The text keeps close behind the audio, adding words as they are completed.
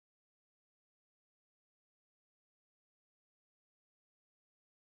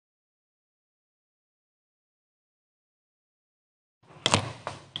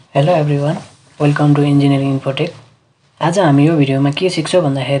Hello everyone, welcome to engineering infotech. आज हामी यो भिडियोमा के सिक्छौँ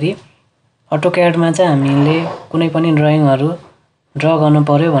भन्दाखेरि अटोक्याडमा चाहिँ हामीले कुनै पनि ड्रइङहरू ड्र गर्नु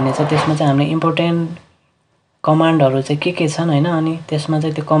पर्यो भने चाहिँ त्यसमा चाहिँ हामीले इम्पोर्टेन्ट कमान्डहरू चाहिँ के छन् हैन, अनि त्यसमा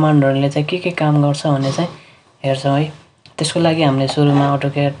चाहिँ त्यो कमान्डहरूले चाहिँ के काम गर्छ भन्ने चाहिँ हेर्छौँ है। त्यसको लागि हामीले सुरुमा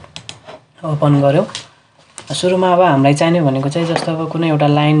अटोक्याड ओपन गर्यौँ। सुरुमा अब हामीलाई चाहिने भनेको चाहिँ जस्तो अब कुनै एउटा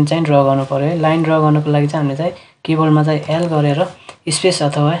लाइन चाहिँ ड्र गर्नु पर्यो है। लाइन ड्र गर्नुको लागि चाहिँ हामीले चाहिँ किबोर्डमा चाहिँ एल गरेर स्पेस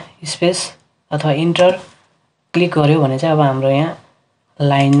अथवा इन्टर क्लिक गर्यो भने चाहिँ अब हाम्रो यहाँ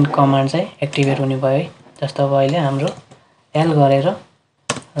लाइन कमान्ड चाहिँ एक्टिभेट हुने भयो है। जस्तो अब अहिले हाम्रो एल गरेर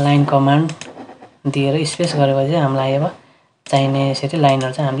लाइन कमान्ड दिएर स्पेस गरेपछि हामीलाई अब चाहिने यसरी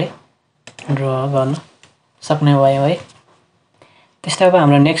लाइनहरू चाहिँ हामीले ड्र गर्न सक्ने भयो है। त्यस्तै अब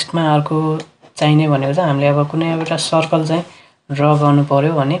हाम्रो नेक्स्टमा अर्को चाहिने भनेको चाहिँ हामीले अब कुनै एउटा सर्कल चाहिँ ड्र गर्नु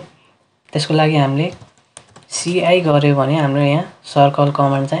पर्यो भने त्यसको लागि हामीले सीआई गर्यो भने हाम्रो यहाँ सर्कल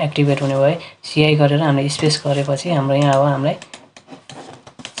कमान्ड चाहिँ एक्टिभेट हुने भयो। सीआई गरेर हामीले स्पेस गरेपछि हाम्रो यहाँ अब हामीलाई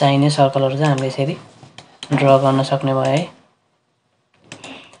चाहिने सर्कलहरू चाहिँ हामीले यसरी ड्र गर्न सक्ने भयो है।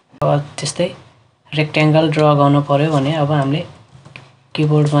 अब त्यस्तै रेक्ट्याङ्गल ड्र गर्नु पर्यो भने अब हामीले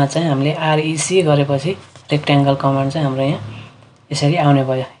किबोर्डमा चाहिँ हामीले आरइसी गरेपछि रेक्ट्याङ्गल कमान्ड चाहिँ हाम्रो यहाँ यसरी आउने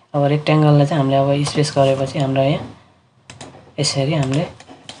भयो। अब रेक्ट्याङ्गललाई चाहिँ हामीले अब स्पेस गरेपछि हाम्रो यहाँ यसरी हामीले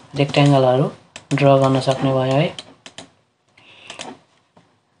रेक्ट्याङ्गलहरू ड्र गर्न सक्ने भयो है।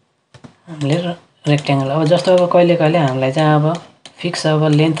 हामीले रेक्ट्याङ्गल अब जस्तो अब कहिले कहिले हामीलाई चाहिँ अब फिक्स अब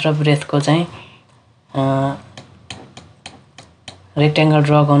लेन्थ र ब्रेथको चाहिँ रेक्ट्याङ्गल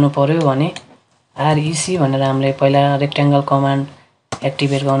ड्र गर्नु पर्यो भने आरइसी भनेर हामीले पहिला रेक्ट्याङ्गल कमान्ड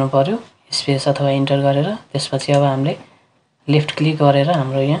एक्टिभेट गर्नु पर्यो स्पेस अथवा इन्टर गरेर। त्यसपछि अब हामीले लेफ्ट क्लिक गरेर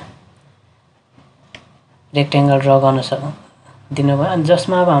हाम्रो यहाँ रेक्ट्याङ्गल ड्र गर्न दिनुभयो। अनि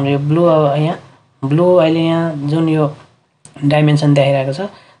जसमा अब हाम्रो ब्लू अब यहाँ ब्लू अहिले यहाँ जुन यो डाइमेन्सन देखाइरहेको छ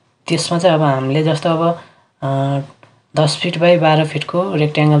त्यसमा चाहिँ अब हामीले जस्तो अब 10 फिट बाई 12 फिटको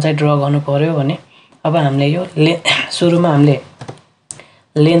रेक्ट्याङ्गल चाहिँ ड्र गर्नु पर्यो भने अब हामीले यो सुरुमा हामीले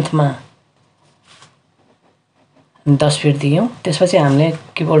लेन्थमा 10 फिट दियौँ। त्यसपछि हामीले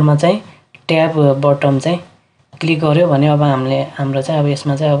किबोर्डमा चाहिँ ट्याब बटम चाहिँ क्लिक गर्यो भने अब हाम्रो चाहिँ अब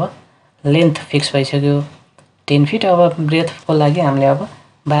यसमा चाहिँ अब लेन्थ फिक्स भइसक्यो 10 फिट। अब ब्रेथको लागि हामीले अब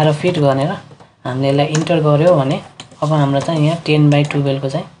 12 फिट भनेर हामीले यसलाई इन्टर गर्यो भने अब हाम्रो चाहिँ यहाँ 10 बाई 12 को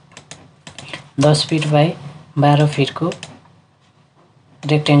चाहिँ 10 फिट बाई 12 फिटको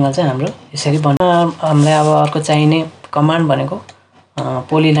रेक्ट्याङ्गल चाहिँ हाम्रो यसरी बन्छ। हामीलाई अब अर्को चाहिने कमान्ड भनेको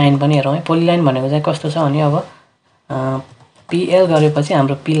पोलिलाइन पनि हेरौँ है। पोलिलाइन भनेको चाहिँ कस्तो छ भने अब पिएल गरेपछि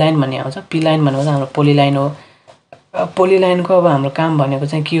हाम्रो पी लाइन भन्ने आउँछ। पी लाइन भनेको चाहिँ हाम्रो पोलिलाइन हो। पोलिलाइनको अब हाम्रो काम भनेको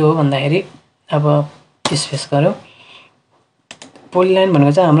चाहिँ के हो भन्दाखेरि अब स्पेस गर्यो। पोलिलाइन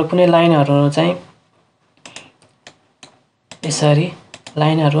भनेको चाहिँ हाम्रो कुनै लाइनहरू चाहिँ यसरी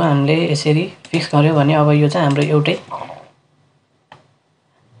लाइनहरू हामीले यसरी फिक्स गर्यो भने अब यो चाहिँ हाम्रो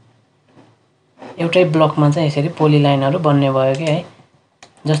एउटै ब्लकमा चाहिँ यसरी पोलिलाइनहरू बन्ने भयो कि है।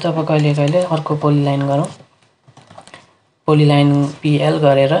 जस्तो अब कहिले कहिले अर्को पोलिलाइन गरौँ। पोलिलाइन पिएल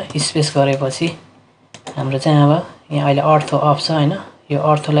गरेर स्पेस गरेपछि हाम्रो चाहिँ अब यहाँ अहिले अर्थो अफ छ हैन। यो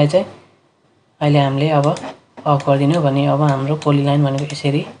अर्थोलाई चाहिँ अहिले हामीले अब अफ गरिदिनु भने अब हाम्रो पोलिलाइन भनेको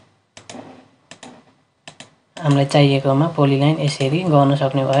यसरी हामीलाई चाहिएकोमा पोलिलाइन यसरी गर्न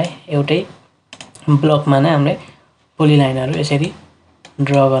सक्ने भयो। एउटै ब्लकमा नै हामीले पोलिलाइनहरू यसरी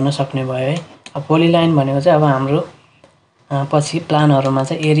ड्र गर्न सक्ने भयो है। अब पोलिलाइन भनेको चाहिँ अब हाम्रो पछि प्लानहरूमा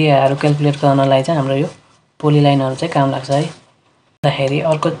चाहिँ एरियाहरू क्याल्कुलेट गर्नलाई चाहिँ हाम्रो यो पोलिलाइनहरू चाहिँ काम लाग्छ है। भन्दाखेरि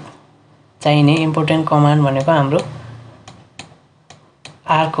अर्को चाहिने इम्पोर्टेन्ट कमान्ड भनेको हाम्रो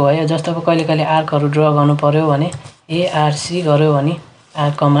आर्क हो है। जस्तो अब कहिले कहिले आर्कहरू ड्र गर्नु पर्यो भने एआरसी गर्यो भने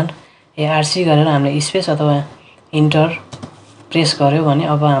आर्क कमान्ड एआरसी गरेर हामीले स्पेस अथवा इन्टर प्रेस गर्यो भने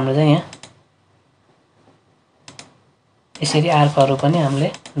अब हाम्रो चाहिँ यहाँ यसरी आर्कहरू पनि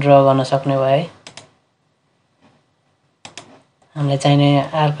हामीले ड्र गर्न सक्ने भयो है। हामीलाई चाहिने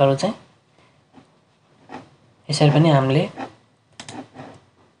आर्कहरू चाहिँ यसरी पनि हामीले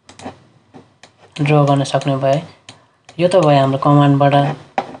ड्र गर्न सक्ने भयो है। यो त भयो हाम्रो कमान्डबाट।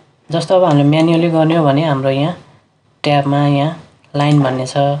 जस्तो अब हामीले म्यानुअली गर्ने हो भने हाम्रो यहाँ ट्याबमा यहाँ लाइन भन्ने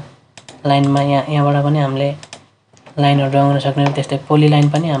छ। लाइनमा यहाँबाट पनि हामीले लाइनहरू ड्र गर्न सक्ने। त्यस्तै पोलिलाइन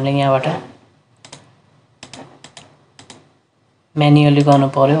पनि हामीले यहाँबाट म्यानुअली गर्नु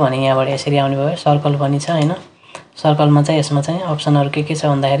पर्यो भने यहाँबाट यसरी आउने भयो। सर्कल पनि छ हैन। सर्कलमा चाहिँ यसमा चाहिँ अप्सनहरू के छ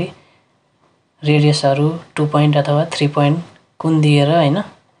भन्दाखेरि रेडियसहरू 2 पोइन्ट अथवा 3 पोइन्ट कुन दिएर हैन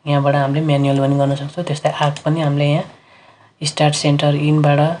यहाँबाट हामीले म्यानुअल पनि गर्न सक्छौँ। त्यस्तै आर्क पनि हामीले यहाँ स्टार्ट सेन्टर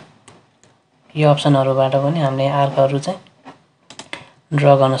इनबाट यो अप्सनहरूबाट पनि हामीले आर्कहरू चाहिँ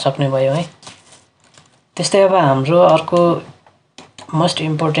ड्र गर्न सक्ने भयो है। त्यस्तै अब हाम्रो अर्को मोस्ट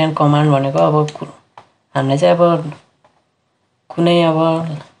इम्पोर्टेन्ट कमान्ड भनेको अब हामीले चाहिँ अब कुनै अब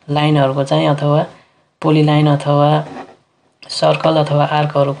लाइनहरुको चाहिँ अथवा पोलिलाइन अथवा सर्कल अथवा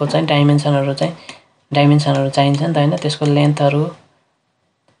आर्कहरुको चाहिँ डाइमेन्सनहरु चाहिन्छ नि त हैन। त्यसको लेन्थहरु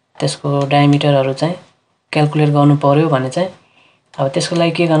त्यसको डायमिटरहरु चाहिँ क्याल्कुलेट गर्नु पर्यो भने चाहिँ अब त्यसको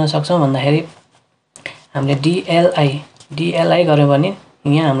लागि के गर्न सक्छौं भन्दाखेरि हामीले DLI गर्यो भने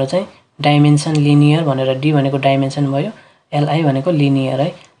यहाँ हाम्रो चाहिँ डाइमेन्सन लिनियर भनेर D भनेको डाइमेन्सन भयो, LI भनेको लिनियर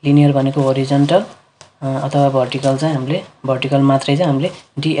है। लिनियर भनेको होरिजन्टल अथवा भर्टिकल चाहिँ हामीले भर्टिकल मात्रै चाहिँ हामीले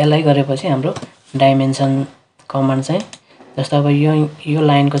DLI गरेपछि हाम्रो डाइमेन्सन कमान्ड चाहिँ जस्तो अब यो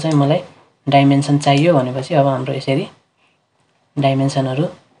लाइनको चाहिँ मलाई डाइमेन्सन चाहियो भनेपछि अब हाम्रो यसरी डाइमेन्सनहरु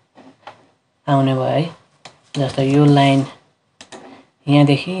आउने भयो है। जस्तो यो लाइन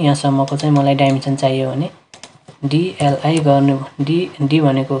यहाँदेखि यहाँसम्मको चाहिँ मलाई डाइमेन्सन चाहियो भने DLI गर्नु D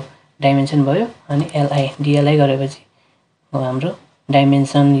भनेको डाइमेन्सन भयो अनि DLI गरेपछि हाम्रो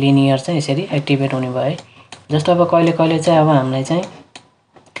डाइमेन्सन लिनियर चाहिँ यसरी एक्टिभेट हुने भयो है। जस्तो अब कहिले कहिले चाहिँ अब हामीलाई चाहिँ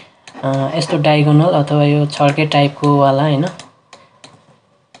यस्तो डायगोनल अथवा यो छड्के टाइपको वाला हैन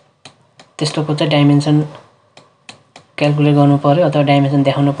त्यस्तोको चाहिँ डाइमेन्सन क्याल्कुलेट गर्नु पर्यो अथवा डाइमेन्सन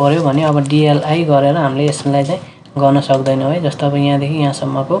देखाउनु पर्यो भने अब DLI गरेर हामीले यसलाई चाहिँ गर्न सक्दैनौं है। जस्तो अब यहाँदेखि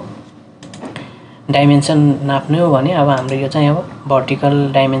यहाँसम्मको डाइमेन्सन नाप्नु हो भने अब हाम्रो यो चाहिँ अब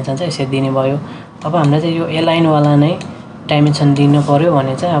भर्टिकल डाइमेन्सन चाहिँ यसरी दिने भयो। अब हामीले चाहिँ यो एलाइन वाला नै डाइमेन्सन दिनु पर्यो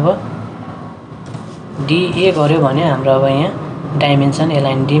भने चाहिँ अब DA गर्यो भने हाम्रो अब यहाँ डाइमेन्सन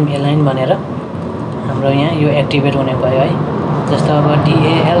एलाइन डिम एलाइन भनेर हाम्रो यहाँ यो एक्टिभेट हुने भयो है। जस्तो अब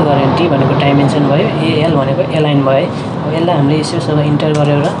DAL गर्यो भने D भनेको डाइमेन्सन भयो, AL भनेको एलाइन भयो है। अब यसलाई हामीले यसो इन्टर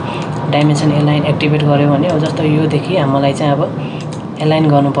गरेर डाइमेन्सन एलाइन एक्टिभेट गर्यो भने अब जस्तो यो देखि हामीलाई चाहिँ अब एलाइन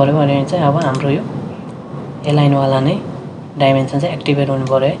गर्नु पर्यो भने चाहिँ अब हाम्रो यो एलाइन वाला नै डाइमेन्सन चाहिँ एक्टिभेट हुनु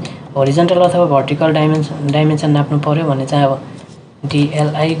पर्यो है। होरिजन्टल अथवा भर्टिकल डाइमेन्सन नाप्नु पर्यो भने चाहिँ अब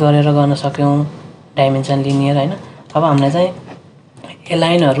DLI गरेर गर्न सक्यौं डाइमेन्सन लिनियर हैन। अब हामीलाई चाहिँ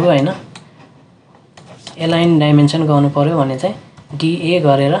एलाइनहरु हैन एलाइन डाइमेन्सन गर्नु पर्यो भने चाहिँ DA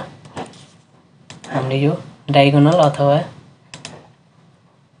गरेर हामीले यो डायगोनल अथवा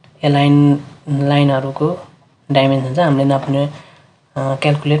एलाइन लाइनहरुको डाइमेन्सन चाहिँ हामीले नाप्ने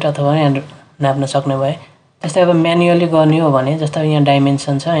क्याल्कुलेट अथवा नाप्न सक्ने भए। जस्तै अब म्यानुअली गर्ने हो भने जस्तो यहाँ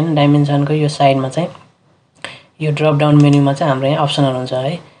डाइमेन्सन छ हैन, डाइमेन्सनको यो साइडमा चाहिँ यो ड्रप डाउन मेनुमा चाहिँ हाम्रो यहाँ अप्सनहरु हुन्छ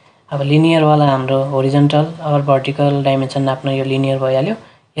है। अब लिनियर वाला हाम्रो होरिजन्टल और भर्टिकल डाइमेन्सन नाप्न यो लिनियर भइहाल्यो।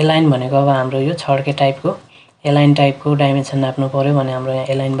 एलाइन भनेको अब हाम्रो यो छड्के टाइपको एलाइन टाइपको डाइमेन्सन नाप्नु पर्यो भने हाम्रो यहाँ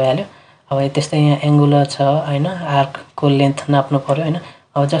एलाइन भइहाल्यो। अब त्यस्तै यहाँ एंगुलर छ हैन, आर्कको लेन्थ नाप्नु पर्यो हैन।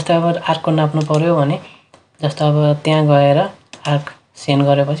 अब जस्तै अब आर्कको नाप्नु पर्यो भने जस्तो अब त्यहाँ गएर आर्क सेन्ड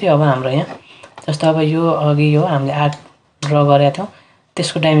गरेपछि अब हाम्रो यहाँ जस्तो अब यो अघि यो हामीले आर्क ड्रा गरेका थियौं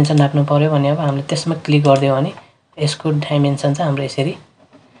त्यसको डाइमेन्सन नाप्नु पर्यो भने अब हामीले त्यसमा क्लिक गर्दियौ भने यसको डाइमेन्सन चाहिँ हाम्रो यसरी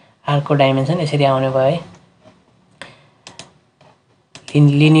आर्कको डाइमेन्सन यसरी आउने भयो है।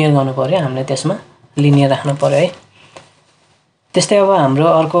 लिनियर गर्नु पर्यो हामीले त्यसमा लिनियर राख्नु पर्यो है। त्यस्तै अब हाम्रो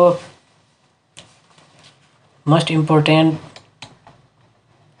अर्को मोस्ट इम्पोर्टेन्ट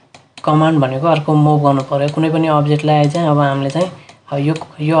कमान्ड भनेको अर्को मुभ गर्नु पर्यो। कुनै पनि अब्जेक्टलाई चाहिँ अब हामीले चाहिँ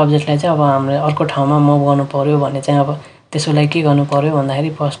यो अब्जेक्टलाई चाहिँ अब हामीले अर्को ठाउँमा मुभ गर्नु पर्यो भने चाहिँ अब त्यसको लागि के गर्नु पर्यो भन्दाखेरि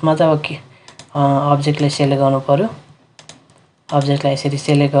फर्स्टमा चाहिँ अब के अब्जेक्टलाई सेलेक्ट गर्नु पर्यो। अब्जेक्टलाई यसरी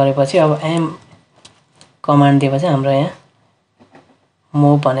सेलेक्ट गरेपछि अब एम कमान्ड दिएपछि हाम्रो यहाँ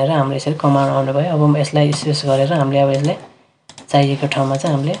मुभ भनेर हाम्रो यसरी कमान्ड आउने भयो। अब यसलाई स्पेस गरेर हामीले अब यसलाई चाहिएको ठाउँमा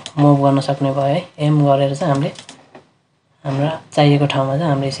चाहिँ हामीले मुभ गर्न सक्ने भयो है। एम गरेर चाहिँ हामीले हाम्रो चाहिएको ठाउँमा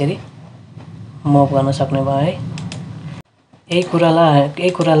चाहिँ हामीले यसरी मुभ गर्न सक्ने भयो है। यही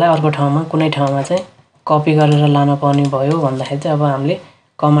कुरालाई अर्को ठाउँमा कुनै ठाउँमा चाहिँ कपी गरेर लान पर्ने भयो भन्दाखेरि चाहिँ अब हामीले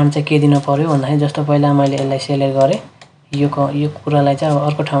कमान्ड चाहिँ के दिन पर्यो भन्दाखेरि जस्तो पहिला मैले यसलाई सेलेक्ट गरे यो कुरालाई चाहिँ अब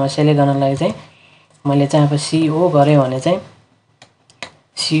अर्को ठाउँमा सेलेक्ट गर्नलाई चाहिँ मैले चाहिँ अब CO गरे भने चाहिँ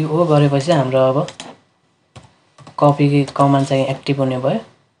CO गरेपछि हाम्रो अब कपी कमान्ड चाहिँ एक्टिभ हुने भयो।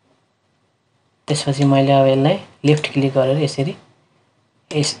 त्यसपछि मैले अब यसलाई लेफ्ट क्लिक गरेर यसरी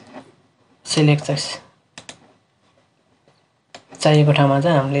सेलेक्ट चाहिएको ठाउँमा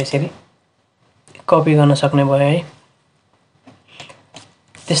चाहिँ हामीले यसरी कपी गर्न सक्ने भयो है।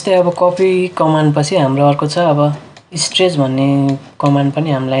 त्यस्तै अब कपी कमान्ड पछि हाम्रो अर्को छ अब स्ट्रेच भन्ने कमान्ड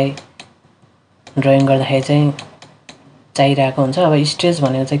पनि हामीलाई ड्राइङ गर्दाखेरि चाहिँ चाहिरहेको हुन्छ। अब स्ट्रेच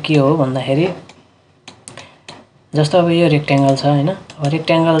भनेको चाहिँ के हो भन्दाखेरि जस्तो अब यो रेक्टेंगल छ हैन, अब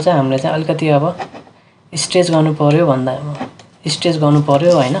रेक्टेंगल चाहिँ हामीले चाहिँ अलिकति अब स्ट्रेच गर्नु पर्यो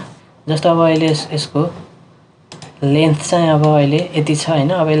हैन। जस्तो अब अहिले यसको लेन्थ चाहिँ अब अहिले यति छ हैन।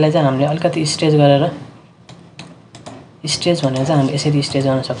 अब यसलाई चाहिँ हामीले अलिकति स्ट्रेच गरेर स्ट्रेच भनेर चाहिँ हामीले यसरी स्ट्रेच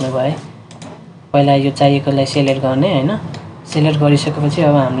गर्न सक्ने भयो है। पहिला यो चाहिएकोलाई सेलेक्ट गर्ने हैन, सिलेक्ट गरिसकेपछि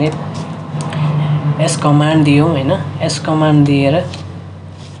अब हामीले एस कमान्ड दियौँ हैन। एस कमान्ड दिएर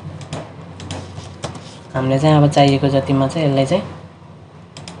हामीले चाहिँ अब चाहिएको जतिमा चाहिँ यसलाई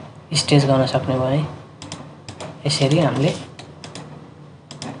चाहिँ स्टेज गर्न सक्ने भयो है। यसरी हामीले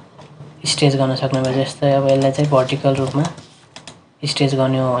स्टेज गर्न सक्ने भयो। जस्तै अब यसलाई चाहिँ भर्टिकल रूपमा स्टेज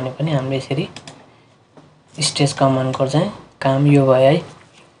गर्ने हो भने पनि हामीले यसरी स्टेज कमान्डको चाहिँ काम यो भयो है।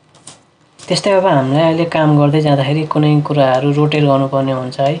 त्यस्तै अब हामीलाई अहिले काम गर्दै जाँदाखेरि कुनै कुराहरू रोटेट गर्नुपर्ने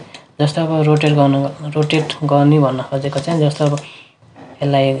हुन्छ है। जस्तो अब रोटेट गर्ने भन्न खोजेको चाहिँ जस्तो अब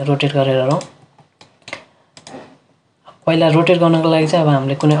यसलाई रोटेट गरेर हेरौँ। पहिला रोटेट गर्नको लागि चाहिँ अब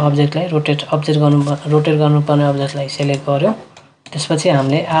हामीले कुनै अब्जेक्टलाई रोटेट गर्नुपर्ने अब्जेक्टलाई सिलेक्ट गर्यौँ। त्यसपछि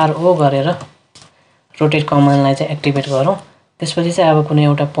हामीले आरओ गरेर रोटेट कमान्डलाई चाहिँ एक्टिभेट गरौँ। त्यसपछि चाहिँ अब कुनै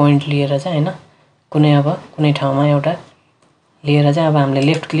एउटा पोइन्ट लिएर चाहिँ हैन कुनै ठाउँमा एउटा लिएर चाहिँ अब हामीले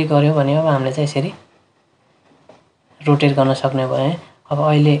लेफ्ट क्लिक गर्यौँ भने अब हामीले चाहिँ यसरी रोटेट गर्न सक्ने भयो है। अब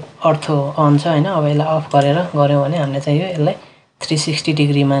अहिले अर्थो अन छ हैन। अब यसलाई अफ गरेर गर्यौँ भने हामीले चाहिँ यसलाई 360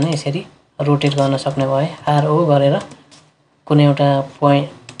 डिग्रीमा नै यसरी रोटेट गर्न सक्ने भयो। आरओ गरेर कुनै एउटा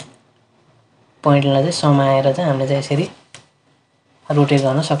पोइन्टलाई चाहिँ समाएर चाहिँ हामीले चाहिँ यसरी रोटेट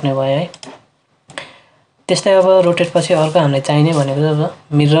गर्न सक्ने भयो है। त्यस्तै अब रोटेट पछि अर्को हामीलाई चाहिने भनेको अब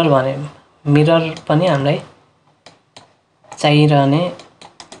मिरर पनि हामीलाई चाहिरहने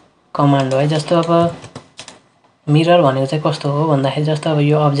कमान्ड हो है। जस्तो अब मिरर भनेको चाहिँ कस्तो हो भन्दाखेरि जस्तो अब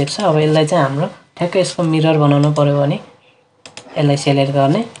यो अब्जेक्ट छ। अब यसलाई चाहिँ हाम्रो ठ्याक्कै यसको मिरर बनाउनु पर्यो भने यसलाई सिलेक्ट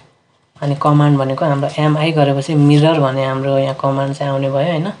गर्ने अनि कमान्ड भनेको हाम्रो एमआई गरेपछि मिरर भन्ने हाम्रो यहाँ कमान्ड चाहिँ आउने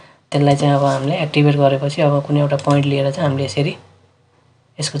भयो हैन। त्यसलाई चाहिँ अब हामीले एक्टिभेट गरेपछि अब कुनै एउटा पोइन्ट लिएर चाहिँ हामीले यसरी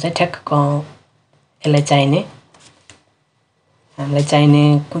यसको चाहिँ ठ्याक्क यसलाई चाहिने हामीलाई चाहिने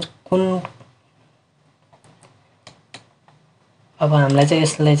कुन अब हामीलाई चाहिँ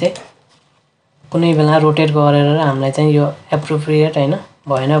यसलाई चाहिँ कुनै बेला रोटेट गरेर हामीलाई चाहिँ यो एप्रोप्रिएट हैन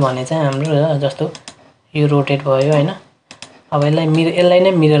भएन भने चाहिँ हाम्रो जस्तो यो रोटेट भयो हैन। अब यसलाई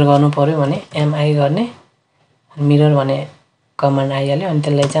नै मिरर गर्नु पर्यो भने एमआई गर्ने मिरर भन्ने कमान्ड आइहाल्यो। अनि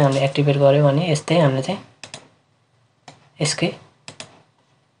त्यसलाई चाहिँ हामीले एक्टिभेट गर्यो भने यस्तै हामीले चाहिँ यसकै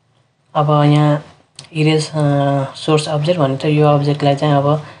अब यहाँ इरेज सोर्स अब्जेक्ट भने त यो अब्जेक्टलाई चाहिँ अब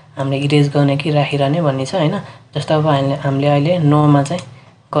हामीले इरेज गर्ने कि राखिरहने भन्ने छ हैन। जस्तो अब हामीले अहिले नोमा चाहिँ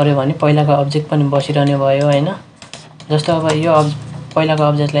गर्यो भने पहिलाको अब्जेक्ट पनि बसिरहने भयो हैन। जस्तो अब यो पहिलाको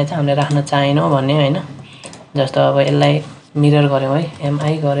अब्जेक्टलाई चाहिँ हामीले राख्न चाहेनौँ भन्ने हैन। जस्तो अब यसलाई मिरर गर्यौँ है।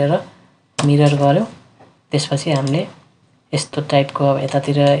 एमआई गरेर मिरर गर्यौँ। त्यसपछि हामीले यस्तो टाइपको अब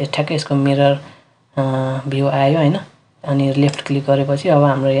यतातिर ठ्याक्कै यसको मिरर भ्यू आयो हैन। अनि लेफ्ट क्लिक गरेपछि अब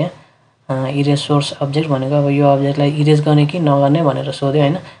हाम्रो यहाँ इरेज सोर्स अब्जेक्ट भनेको अब यो अब्जेक्टलाई इरेज गर्ने कि नगर्ने भनेर सोध्यो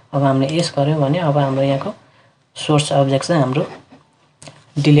हैन। अब हामीले यस गर्यौँ भने अब हाम्रो यहाँको सोर्स अब्जेक्ट चाहिँ हाम्रो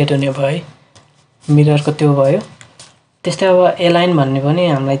डिलिट हुने भयो है। मिररको त्यो भयो। त्यस्तै अब एलाइन भन्ने पनि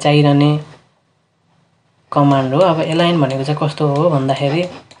हामीलाई चाहिरहने कमान्ड हो। अब एलाइन भनेको चाहिँ कस्तो हो भन्दाखेरि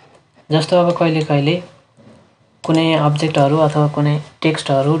जस्तो अब कहिले कुनै अब्जेक्टहरू अथवा कुनै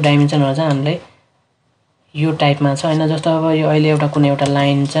टेक्स्टहरू डाइमेन्सनहरू चाहिँ हामीलाई यो टाइपमा छ हैन। जस्तो अब यो अहिले कुनै एउटा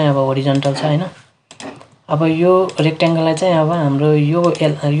लाइन चाहिँ अब होरिजन्टल छ हैन। अब यो रेक्ट्याङ्गललाई चाहिँ अब हाम्रो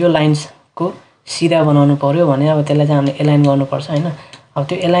यो लाइन्सको सिधा बनाउनु पर्यो भने अब त्यसलाई चाहिँ हामीले एलाइन गर्नुपर्छ हैन। अब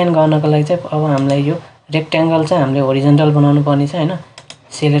त्यो एलाइन गर्नको लागि चाहिँ अब हामीलाई यो रेक्ट्याङ्गल चाहिँ हामीले होरिजन्टल बनाउनु पर्ने छ हैन।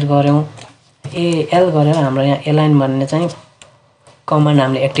 सिलेक्ट गर्यौँ एल गरेर हाम्रो यहाँ एलाइन भन्ने चाहिँ कमान्ड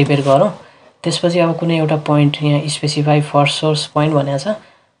हामीले एक्टिभेट गरौँ। त्यसपछि अब कुनै एउटा पोइन्ट यहाँ स्पेसिफाई फर्स्ट सोर्स पोइन्ट भनेको छ।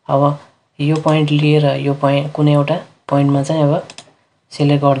 अब यो पोइन्ट लिएर यो पोइन्ट कुनै एउटा पोइन्टमा चाहिँ अब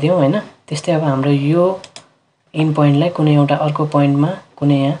सिलेक्ट गरिदियौँ हैन। त्यस्तै अब हाम्रो यो इन पोइन्टलाई कुनै एउटा अर्को पोइन्टमा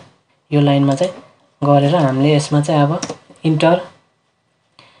कुनै यहाँ यो लाइनमा चाहिँ गरेर हामीले यसमा चाहिँ अब इन्टर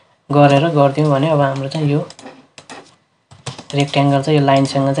गरेर गरिदियौँ भने अब हाम्रो चाहिँ यो रेक्ट्याङ्गल चाहिँ यो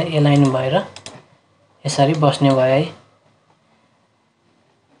लाइनसँग चाहिँ एलाइन भएर यसरी बस्ने भयो है।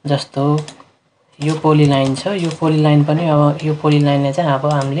 जस्तो यो पोली लाइन छ। यो पोली लाइन पनि अब यो पोली लाइनले चाहिँ अब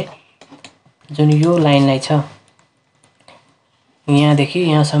हामीले जुन यो लाइनलाई छ यहाँदेखि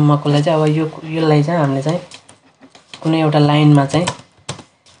यहाँसम्मकोलाई चाहिँ अब योलाई चाहिँ हामीले चाहिँ कुनै एउटा लाइनमा चाहिँ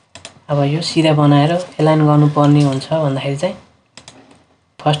अब यो सिधा बनाएर एलाइन गर्नुपर्ने हुन्छ भन्दाखेरि चाहिँ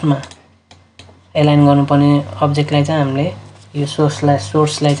फर्स्टमा एलाइन गर्नुपर्ने अब्जेक्टलाई चाहिँ हामीले यो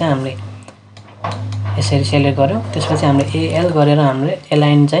सोर्सलाई चाहिँ हामीले यसरी सिलेक्ट गर्यौँ। त्यसपछि हामीले एएल गरेर हामीले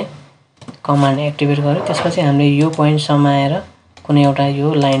एलाइन चाहिँ कमान्ड एक्टिभेट गर्यौँ। त्यसपछि हामीले यो पोइन्ट समाएर कुनै एउटा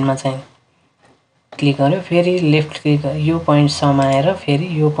यो लाइनमा चाहिँ क्लिक गर्यौँ। फेरि लेफ्ट क्लिक यो पोइन्ट समाएर फेरि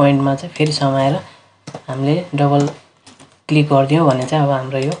यो पोइन्टमा चाहिँ फेरि समाएर हामीले डबल क्लिक गरिदियौँ भने चाहिँ अब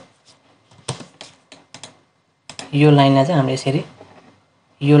हाम्रो यो लाइनलाई चाहिँ हामीले यसरी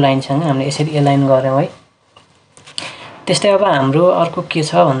यो लाइनसँग हामीले यसरी एलाइन गर्यौँ है। त्यस्तै अब हाम्रो अर्को के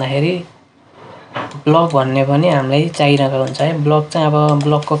छ भन्दाखेरि ब्लक भन्ने पनि हामीलाई चाहिरहेको हुन्छ है। ब्लक चाहिँ अब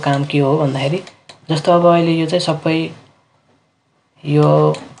ब्लकको काम के हो भन्दाखेरि जस्तो अब अहिले यो चाहिँ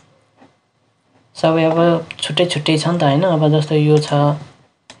सबै अब छुट्टै छुट्टै छ नि त हैन। अब जस्तो यो छ,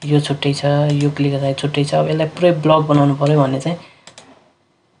 यो छुट्टै छ, यो क्लिक गर्दा छुट्टै छ। अब यसलाई पुरै ब्लक बनाउनु पर्यो भने चाहिँ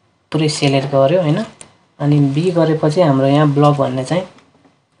पुरै सेलेक्ट गर्यो हैन। अनि बी गरेपछि हाम्रो यहाँ ब्लक भन्ने चाहिँ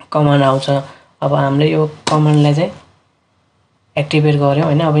कमान्ड आउँछ। अब हामीले यो कमान्डलाई चाहिँ एक्टिभेट गर्यौं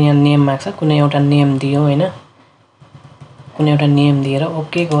हैन। अब यहाँ नेम माग्छ, कुनै एउटा नेम दियौं हैन। कुनै एउटा नेम दिएर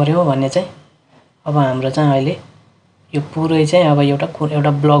ओके गर्यौं भने चाहिँ अब हाम्रो चाहिँ अहिले यो पुरै चाहिँ अब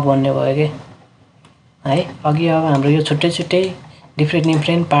एउटा ब्लक बन्ने भयो के है। अघि अब हाम्रो यो छुट्टै छुट्टै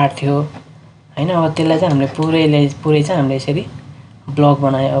डिफ्रेन्ट पार्ट थियो हैन। अब त्यसलाई चाहिँ हामीले पुरै चाहिँ हामीले यसरी ब्लक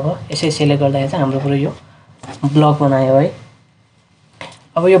बनायो। अब यसै सेलेक्ट गर्दाखेरि चाहिँ हाम्रो पुरै यो ब्लक बनायो है।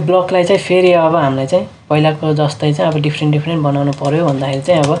 अब यो ब्लकलाई चाहिँ फेरि अब हामीलाई चाहिँ पहिलाको जस्तै चाहिँ अब डिफ्रेन्ट बनाउनु पर्यो भन्दाखेरि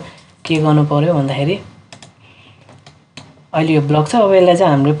चाहिँ अब के गर्नु पर्यो भन्दाखेरि अहिले यो ब्लक छ। अब यसलाई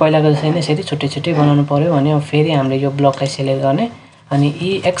चाहिँ हामीले पहिलाको जस्तै नै यसरी छुट्टै बनाउनु पर्यो भने अब फेरि हामीले यो ब्लकलाई सेलेक्ट गर्ने अनि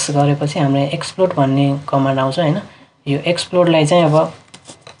EX गरेपछि हामीले एक्सप्लोड भन्ने कमान्ड आउँछ हैन। यो एक्सप्लोडलाई चाहिँ अब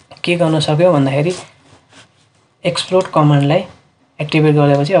के गर्न सक्यो भन्दाखेरि एक्सप्लोड कमान्डलाई एक्टिभेट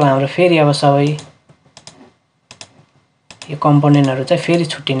गरेपछि अब हाम्रो फेरि अब सबै यो कम्पोनेन्टहरु चाहिँ फेरि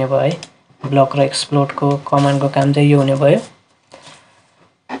छुट्टिने भयो है। ब्लक र एक्सप्लोडको कमान्डको काम चाहिँ यो हुने भयो।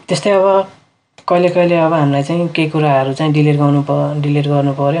 त्यस्तै अब कहिले अब हामीलाई चाहिँ केही कुराहरु चाहिँ डिलिट गर्नु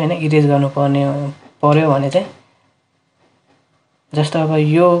पर्यो हैन, इरेज गर्नु पर्यो भने चाहिँ जस्तो अब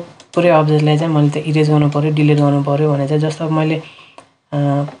यो पुरै अब्जेक्टलाई चाहिँ मैले त इरेज गर्नु पर्यो, डिलिट गर्नु पर्यो भने चाहिँ जस्तो अब मैले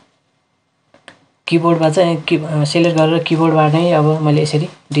किबोर्डमा चाहिँ सेलेक्ट गरेर किबोर्डबाट नै अब मैले यसरी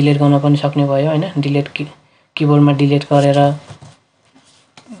डिलिट गर्न पनि सक्ने भयो हैन। किबोर्डमा डिलिट गरेर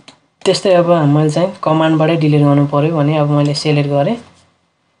त्यस्तै अब मैले चाहिँ कमान्डबाटै डिलिट गर्नु पर्यो भने अब मैले सेलेक्ट गरे,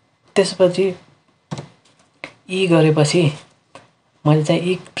 त्यसपछि ई गरेपछि मैले चाहिँ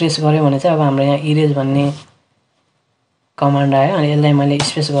ई प्रेस गरे भने चाहिँ अब हाम्रो यहाँ इरेज भन्ने कमान्ड आयो। अनि यसलाई मैले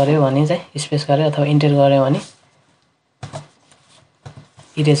स्पेस गर्यो भने चाहिँ स्पेस गरे अथवा इन्टर गर्यो भने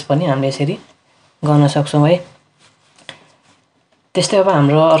इरेज पनि हामीले यसरी गर्न सक्छौं है। त्यस्तै अब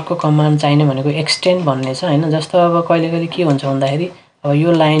हाम्रो अर्को कमान्ड चाहिने भनेको एक्सटेन्ड भन्ने छ हैन। जस्तो अब कहिले के हुन्छ भन्दाखेरि अब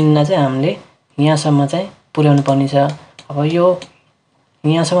यो लाइनमा चाहिँ हामीले यहाँसम्म चाहिँ पुर्याउनु पर्ने छ। अब यो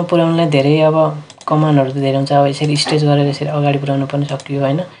यहाँसम्म पुर्याउनलाई धेरै अब कमान्डहरु धेरै हुन्छ। अब यसरी स्ट्रेच गरेर यसरी अगाडि पुर्याउन पनि सकियो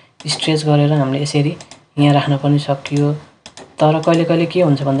हैन। स्ट्रेच गरेर हामीले यसरी यहाँ राख्न पनि सकियो। तर कहिले के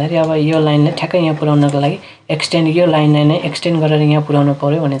हुन्छ भन्दाखेरि अब यो लाइनलाई ठ्याक्कै यहाँ पुर्याउनको लागि एक्सटेन्ड यो लाइनलाई नै एक्सटेन्ड गरेर यहाँ पुर्याउनु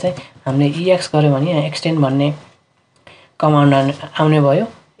पर्यो भने चाहिँ हामीले EX गर्यो भने यहाँ एक्सटेन्ड भन्ने कमान्ड आउने भयो।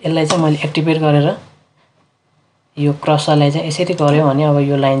 यसलाई चाहिँ मैले एक्टिभेट गरेर यो क्रसलाई चाहिँ यसरी गर्यो भने अब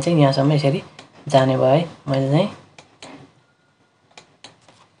यो लाइन चाहिँ यहाँसम्म यसरी जाने भयो है। मैले चाहिँ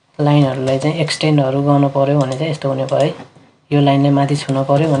लाइनहरुलाई चाहिँ एक्सटेन्डहरु गर्न पर्यो भने चाहिँ यस्तो हुने भयो है। यो लाइनलाई माथि छुन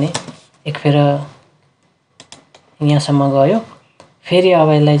पर्यो भने एकफेर यहाँसम्म गयो, फेरि अब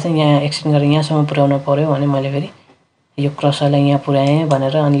यसलाई चाहिँ यहाँ एक्सटेन्ड गरेर यहाँसम्म पुर्याउन पर्यो भने मैले फेरि यो क्रसलाई यहाँ पुर्याएँ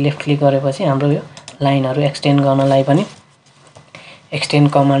भनेर अनि लेफ्ट क्लिक गरेपछि हाम्रो यो लाइनहरु एक्सटेन्ड गर्नलाई पनि एक्सटेन्ड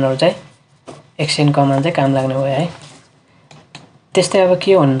कमान्ड चाहिँ काम लाग्ने भयो है। त्यस्तै अब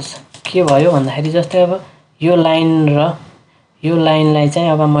के भयो भन्दाखेरि जस्तै अब यो लाइन र यो लाइनलाई चाहिँ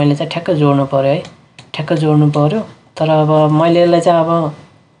अब मैले चाहिँ ठ्याक्क जोड्नु पर्यो है। ठ्याक्क जोड्नु पर्यो। तर अब मैले यसलाई चाहिँ अब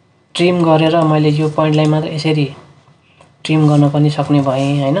ट्रिम गरेर मैले यो पोइन्टलाई मात्र यसरी ट्रिम गर्न पनि सक्ने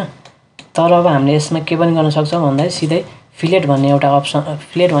भएँ हैन। तर अब हामीले यसमा के पनि गर्न सक्छौं भन्दाखेरि सिधै फिलेट भन्ने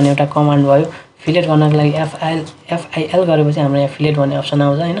एउटा कमान्ड भयो। फिलेट गर्नको लागि FIL गरेपछि हाम्रो यहाँ फिलेट भन्ने अप्सन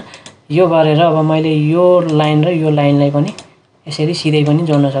आउँछ हैन। यो गरेर अब मैले यो लाइन र यो लाइनलाई पनि यसरी सिधै पनि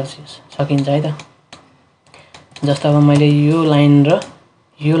जोड्न सकिन्छ है त। जस्तो अब मैले यो लाइन र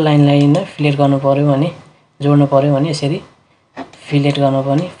यो लाइनलाई नै फिलेट गर्नु पर्यो भने जोड्नु पर्यो भने यसरी फिलेट गर्न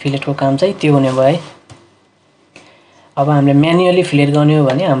पनि फिलेटको काम चाहिँ त्यो हुने भयो है। अब हामीले म्यानुअली फिलेट गर्ने हो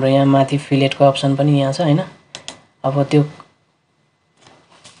भने हाम्रो यहाँ माथि फिलेटको अप्सन पनि यहाँ छ हैन। अब त्यो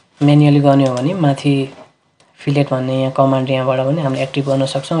म्यानुअली गर्ने हो भने माथि फिलेट भन्ने यहाँ कमान्ड यहाँबाट पनि हामीले एक्टिभ गर्न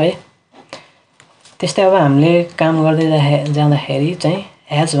सक्छौं है। त्यस्तै अब हामीले काम गर्दै जाँदाखेरि चाहिँ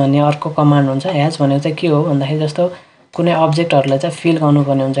ह्याच भन्ने अर्को कमान्ड हुन्छ। ह्याच भनेको चाहिँ के हो भन्दाखेरि जस्तो कुनै अब्जेक्टहरुलाई चाहिँ फिल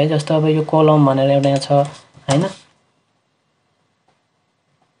गर्नुपर्ने हुन्छ है। जस्तो अब यो कलम भनेर एउटा यहाँ छ हैन।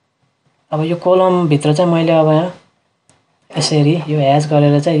 अब यो कलम भित्र चाहिँ मैले अब यहाँ यसरी यो ह्याच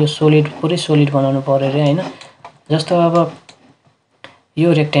गरेर चाहिँ यो पुरै सोलिड बनाउनु पर्यो रे हैन। जस्तो अब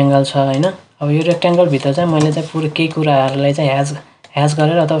यो रेक्टेंगल छ हैन। अब यो रेक्टेंगल भित्र चाहिँ मैले चाहिँ पुरै केही कुराहरुलाई चाहिँ ह्याच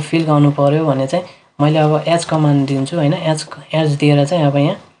गरेर अथवा फिल गर्नु पर्यो भने चाहिँ मैले अब एच कमान्ड दिन्छु हैन। एच दिएर चाहिँ अब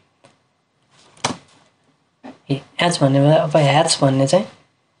ह्याच भन्ने अब ह्याच भन्ने चाहिँ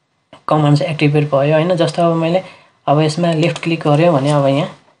कमान्ड चाहिँ एक्टिभेट भयो हैन। जस्तो अब मैले अब यसमा लेफ्ट क्लिक गर्यो भने अब यहाँ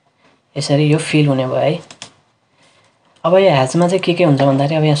यसरी यो फिल हुने भयो है। अब यो ह्याचमा चाहिँ के हुन्छ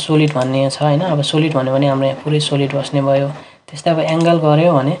भन्दाखेरि अब यहाँ सोलिड भन्ने छ हैन। अब सोलिड भन्यो भने हाम्रो यहाँ पुरै सोलिड बस्ने भयो। त्यस्तै अब एंगल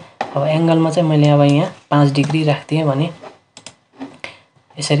गर्यो भने अब एंगलमा चाहिँ मैले अब यहाँ 5 डिग्री राख्दिए भने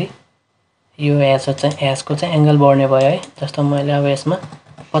यसरी यो ह्याचको चाहिँ एंगल बढ्ने भयो है। जस्तो मैले अब यसमा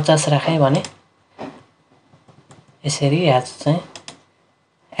 50 राखे भने यसरी ह्याच चाहिँ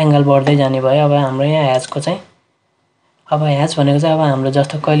एंगल बढ्दै जाने भयो। अब हाम्रो यहाँ ह्याचको चाहिँ अब ह्याच भनेको चाहिँ अब हाम्रो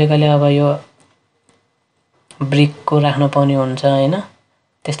जस्तो कहिले अब यो ब्रिकको राख्न पर्ने हुन्छ हैन।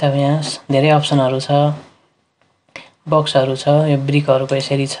 त्यस्तै अब यहाँ धेरै अप्सनहरु छ, बक्सहरु छ, यो ब्रिकहरुको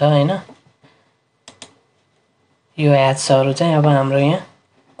यसरी छ हैन। यो ह्याचहरु चाहिँ अब हाम्रो यहाँ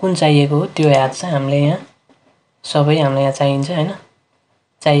कुन चाहिएको हो त्यो ह्याच चाहिँ हामीले यहाँ सबै हामीलाई यहाँ चाहिन्छ हैन।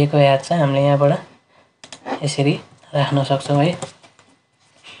 चाहिएको ह्याच चाहिँ हामीले यहाँबाट यसरी राख्न सक्छौं है।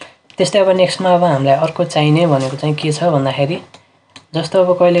 त्यस्तै अब नेक्स्टमा अब हामीलाई अर्को चाहिने भनेको चाहिँ के छ भन्दाखेरि जस्तो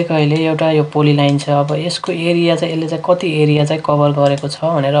अब कहिले एउटा यो पोलिलाइन छ। अब यसको एरिया चाहिँ यसले चाहिँ कति एरिया चाहिँ कभर गरेको छ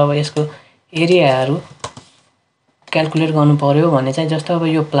भनेर अब यसको एरियाहरु क्याल्कुलेट गर्नु पर्यो भने चाहिँ जस्तो अब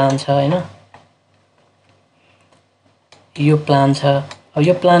यो प्लान छ हैन। यो प्लान छ। अब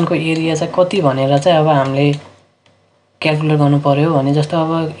यो प्लानको एरिया चाहिँ कति भनेर चाहिँ अब हामीले क्याल्कुलेट गर्नु पर्यो भने जस्तो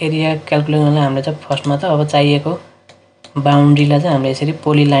अब एरिया क्याल्कुलेट गर्नलाई हामीले चाहिँ फर्स्टमा त अब चाहिएको बाउन्ड्रीलाई चाहिँ हामीले यसरी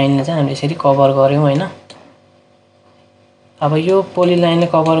पोलिलाइनले चाहिँ हामीले यसरी कभर गर्यौं हैन। अब यो पोलिलाइनले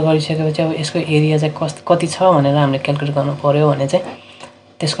कभर गरिसकेपछि अब यसको एरिया चाहिँ कति छ भनेर हामीले क्याल्कुलेट गर्नु पर्यो भने चाहिँ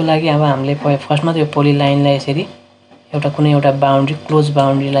त्यसको लागि अब हामीले फर्स्टमा त यो पोलिलाइनलाई यसरी कुनै एउटा बाउन्ड्री क्लोज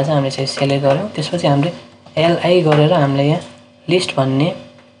बाउन्ड्रीलाई चाहिँ हामीले यसरी सेलेक्ट गर्यौं। त्यसपछि हामीले एलआई गरेर हामीले यहाँ लिस्ट भन्ने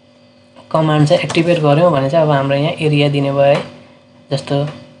कमान्ड चाहिँ एक्टिभेट गर्यौं भने चाहिँ अब हाम्रो यहाँ एरिया दिने भयो है। जस्तो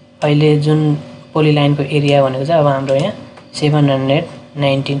अहिले जुन पोलिलाइनको एरिया भनेको चाहिँ अब हाम्रो यहाँ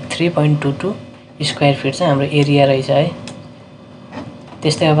 793.22 स्क्वायर फिट चाहिँ हाम्रो एरिया रहेछ है।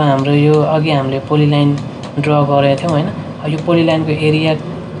 त्यस्तै अब हाम्रो यो अघि हामीले पोलिलाइन ड्रा गरेका थियौं हैन। यो पोलिलाइनको एरिया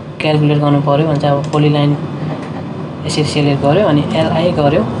क्याल्कुलेट गर्नु पर्यो भने चाहिँ अब पोलिलाइन यसरी सेलेक्ट गर्यो अनि एलआई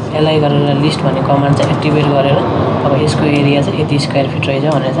गर्यो। एलआई गरेर लिस्ट भन्ने कमान्ड चाहिँ एक्टिभेट गरेर अब यसको एरिया चाहिँ यति स्क्वायर फिट रहेछ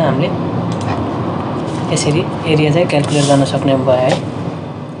भनेर चाहिँ हामीले यसरी एरिया चाहिँ क्याल्कुलेट गर्न सक्ने भयो है।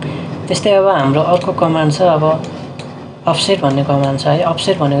 त्यस्तै अब हाम्रो अर्को कमान्ड छ अब अफसेट भन्ने कमान्ड छ है।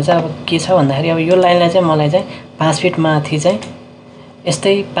 अफसेट भनेको चाहिँ अब के छ भन्दाखेरि अब यो लाइनलाई चाहिँ मलाई चाहिँ 5 फिट माथि चाहिँ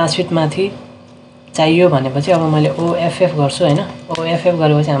यस्तै 5 फिट माथि चाहियो भनेपछि अब मैले ओएफएफ गर्छु हैन। ओएफएफ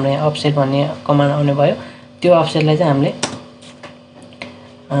गरेपछि हाम्रो यहाँ अफसेट भन्ने कमान्ड आउने भयो। त्यो अफसेटलाई चाहिँ हामीले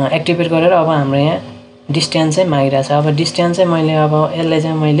एक्टिभेट गरेर अब हाम्रो यहाँ डिस्टेन्स चाहिँ मागिरहेछ। अब डिस्टेन्स चाहिँ मैले अब यसलाई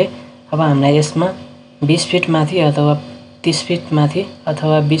चाहिँ मैले अब हामीलाई यसमा 20 फिट माथि अथवा 30 फिट माथि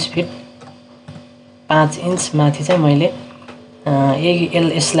अथवा 20 फिट 5 इन्च माथि चाहिँ मैले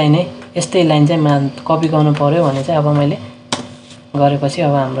यसलाई नै यस्तै लाइन चाहिँ कपी गर्नु पर्यो भने चाहिँ अब मैले गरेपछि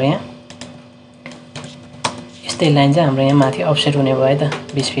अब हाम्रो यहाँ यस्तै लाइन चाहिँ हाम्रो यहाँ माथि अफसेट हुने भयो त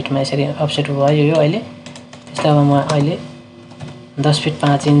 20 फिटमा यसरी अफसेट भयो यो अहिले। त्यस्तै अब म अहिले 10 फिट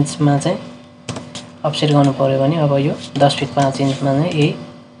 5 इन्चमा चाहिँ अफसेट गर्नु पर्यो भने अब यो 10 फिट 5 इन्चमा चाहिँ यही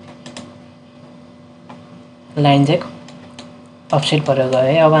लाइन चाहिँ अफसेट भएर गयो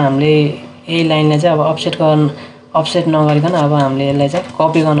है। अब हामीले यही लाइनलाई चाहिँ अब अफसेट नगरिकन अब हामीले यसलाई चाहिँ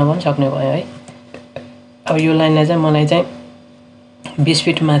कपी गर्न पनि सक्ने भयो है। अब यो लाइनलाई चाहिँ मलाई चाहिँ 20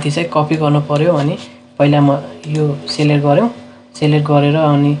 फिट माथि चाहिँ कपी गर्नु पर्यो भने पहिला म यो सेलेक्ट गर्यौं। सेलेक्ट गरेर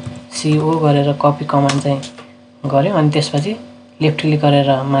अनि CO गरेर कपी कमान्ड चाहिँ गर्यौं अनि त्यसपछि लेफ्ट क्लिक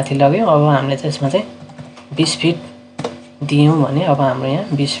गरेर माथि लग्यौं। अब हामीले चाहिँ यसमा चाहिँ 20 फिट दियौं भने अब हाम्रो यहाँ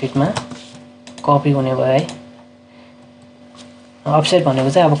 20 फिटमा कपी हुने भयो है। अफसेट भनेको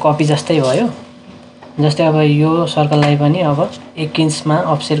चाहिँ अब कपी जस्तै भयो। जस्तै अब यो सर्कललाई पनि अब 1 इन्चमा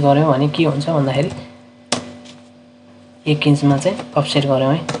अफसेट गर्यौं भने के हुन्छ भन्दाखेरि 1 इन्चमा चाहिँ अफसेट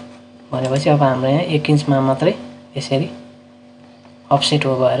गर्यौं है भनेपछि अब हाम्रो यहाँ 1 इन्चमा मात्रै यसरी अफसेट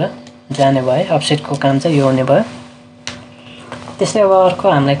हो भएर जाने भयो। अफसेटको काम चाहिँ यो हुने भयो। त्यस्तै अब अर्को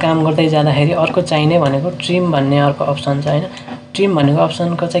हामीलाई काम गर्दै जाँदाखेरि अर्को चाहिने भनेको ट्रिम भन्ने अर्को अप्सन छ हैन। ट्रिम भनेको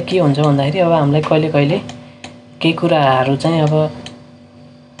अप्सनको चाहिँ के हुन्छ भन्दाखेरि अब हामीलाई कहिले केही कुराहरु चाहिँ अब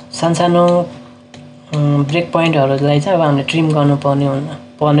सानसानो ब्रेक पोइन्टहरुलाई चाहिँ अब हामीले ट्रिम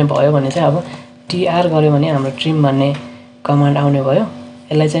पर्ने भयो भने चाहिँ अब टीआर गर्यो भने हाम्रो ट्रिम भन्ने कमान्ड आउने भयो।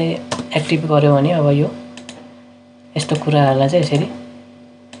 यसलाई चाहिँ एक्टिभ गर्यो भने अब यो यस्तो कुराहरुलाई चाहिँ यसरी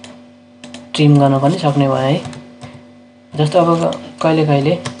ट्रिम गर्न पनि सक्ने भयो है। जस्तो अब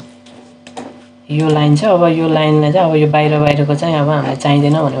कहिले यो लाइन छ। अब यो लाइनलाई चाहिँ अब यो बाहिरको चाहिँ अब हामीलाई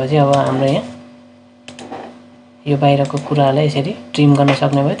चाहिदैन भनेपछि अब हाम्रो यहाँ यो बाहिरको कुरालाई यसरी ट्रिम गर्न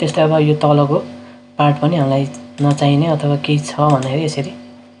सक्ने भयो। त्यस्तै अब यो तलको पार्ट पनि हामीलाई नचाहिने अथवा केही छ भन्दाखेरि यसरी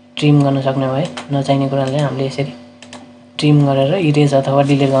ट्रिम गर्न सक्ने भए, नचाहिने कुरालाई हामीले यसरी ट्रिम गरेर इरेज अथवा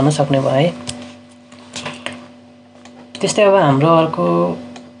डिलिट गर्न सक्ने भए। त्यस्तै अब हाम्रो अर्को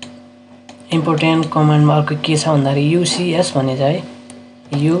इम्पोर्टेन्ट कमान्डमा अर्को के छ भन्दाखेरि युसीएस भन्ने छ है।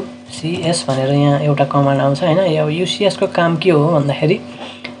 युसीएस भनेर यहाँ एउटा कमान्ड आउँछ हैन। अब युसीएस को काम के हो भन्दाखेरि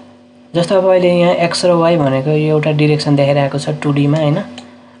जस्तो अब अहिले यहाँ एक्स र वाई भनेको यो एउटा डाइरेक्सन देखाइरहेको छ 2D मा हैन।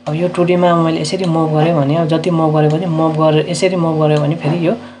 अब यो 2D मा मैले यसरी मुभ गरे भने अब जति मुभ गरे पनि मुभ गरेर यसरी मुभ गरे भने फेरि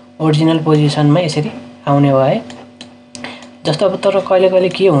यो ओरिजिनल पोजिसनमा यसरी आउने भयो है। जस्तो अब तर कहिले कहिले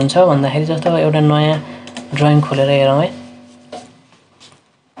के हुन्छ भन्दाखेरि जस्तो अब एउटा नयाँ ड्राइङ खोलेर हेरौँ है।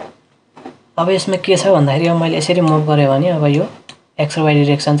 अब यसमा के छ भन्दाखेरि अब मैले यसरी मुभ गरे भने अब यो एक्स र वाई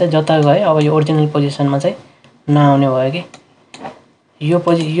डाइरेक्सन चाहिँ जता गयो अब यो ओरिजिनल पोजिसनमा चाहिँ नआउने भयो कि।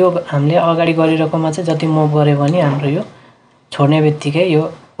 यो हामीले अगाडि गरिरहेकोमा चाहिँ जति मुभ गरे भने हाम्रो यो छोड्ने बित्तिकै यो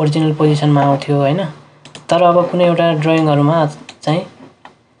ओरिजिनल पोजिसनमा आउँथ्यो हैन। तर अब कुनै एउटा ड्राइङहरुमा चाहिँ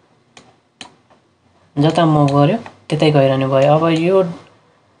जता मुभ गर्यो त्यतै गइरहने भयो। अब यो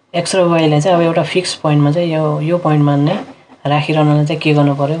एक्स र वाई लाई चाहिँ अब एउटा फिक्स पोइन्टमा चाहिँ यो पोइन्टमा नै राखिरहनलाई चाहिँ के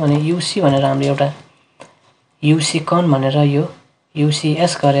गर्नु पर्यो भने युसी भनेर हामीले एउटा युसी कन भनेर यो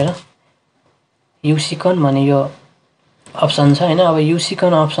युसीएस गरेर युसी कन भन्ने यो अप्सन छ हैन। अब युसी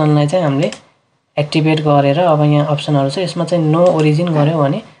कन अप्सनलाई चाहिँ हामीले एक्टिभेट गरेर अब यहाँ अप्सनहरु छ यसमा चाहिँ नो ओरिजिन गर्यो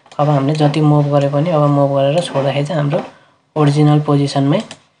भने अब हामीले जति मुभ गरे पनि अब मुभ गरेर छोड्दाखेरि चाहिँ हाम्रो ओरिजिनल पोजिसनमै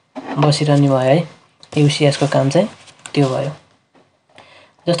बसिरहने भयो है। युसीएस को काम चाहिँ त्यो भयो।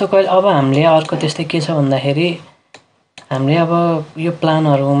 जस्तो कहिले अब हामीले अर्को त्यस्तै के छ भन्दाखेरि हामीले अब यो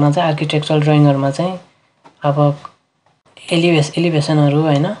प्लानहरुमा चाहिँ आर्किटेक्चरल ड्राइङहरुमा चाहिँ अब एलिभेसनहरु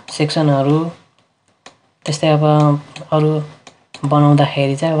हैन सेक्सनहरु त्यस्तै अब अरु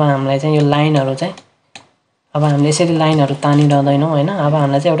बनाउँदाखेरि चाहिँ अब हामीलाई चाहिँ यो लाइनहरु चाहिँ अब हामीले यसरी लाइनहरु तानिरहदैनौं हैन। अब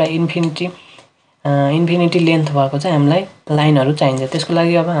हामीलाई चाहिँ एउटा इन्फिनिटी लेन्थ भएको चाहिँ हामीलाई लाइनहरु चाहिन्छ। त्यसको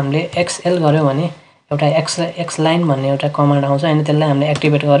लागि अब हामीले एक्सएल गर्यो भने एउटा एक्स लाइन भन्ने एउटा कमान्ड आउँछ हैन। त्यसलाई हामीले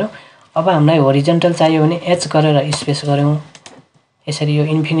एक्टिभेट गर्यौं। अब हामीलाई होरिजन्टल चाहियो भने एच गरेर स्पेस गर्यौं यसरी यो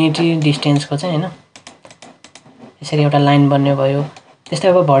इन्फिनिटी डिस्टेन्सको चाहिँ हैन यसरी एउटा लाइन बन्ने भयो। त्यस्तै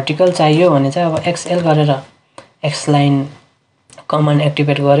अब भर्टिकल चाहियो भने चाहिँ अब एक्सएल गरेर एक्स लाइन कमान्ड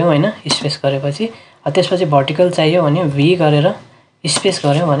एक्टिभेट गर्यौं हैन स्पेस गरेपछि। त्यसपछि भर्टिकल चाहियो भने भी गरेर स्पेस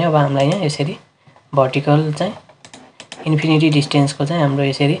गर्यौं भने अब हामीलाई यहाँ यसरी भर्टिकल चाहिँ इन्फिनिटी डिस्टेन्सको चाहिँ हाम्रो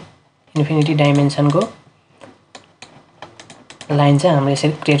यसरी इन्फिनिटी डाइमेन्सनको लाइन चाहिँ हामीले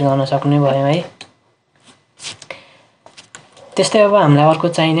यसरी क्रिएट गर्न सक्ने भयो है। त्यस्तै अब हामीलाई अर्को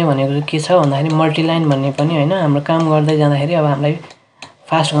चाहिने भनेको के छ भन्दाखेरि मल्टिलाइन भन्ने पनि हैन। हाम्रो काम गर्दै जाँदाखेरि अब हामीलाई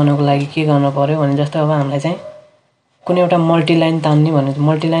फास्ट गर्नको लागि के गर्न पर्यो भने जस्तो अब हामीलाई चाहिँ कुनै एउटा मल्टिलाइन तान्ने भने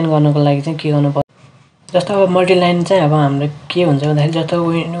मल्टिलाइन गर्नको लागि चाहिँ के गर्नु पर्यो जस्तो अब मल्टिलाइन चाहिँ अब हाम्रो के हुन्छ भन्दाखेरि जस्तो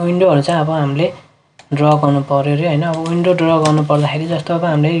विन्डोहरु चाहिँ अब हामीले ड्रा गर्नु पर्यो रे हैन। अब विन्डो ड्रा गर्नु पर्दाखेरि जस्तो अब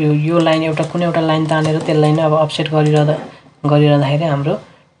हामीले यो लाइन एउटा कुनै एउटा लाइन तानेर त्यसलाई नै अब अफसेट गरिरहँदाखेरि हाम्रो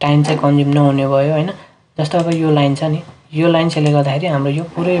टाइम चाहिँ कन्ज्युम नहुने भयो हैन। जस्तो अब यो लाइन छ नि यो लाइन सेलेक्ट गर्दाखेरि हाम्रो यो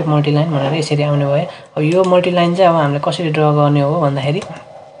पुरै मल्टिलाइन भनेर यसरी आउने भयो। अब यो मल्टिलाइन चाहिँ अब हामीले कसरी ड्रा गर्ने हो भन्दाखेरि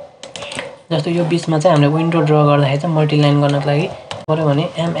जस्तो यो बीचमा चाहिँ हामीले विन्डो ड्रा गर्दाखेरि चाहिँ मल्टिलाइन गर्नको लागि पर्यो भने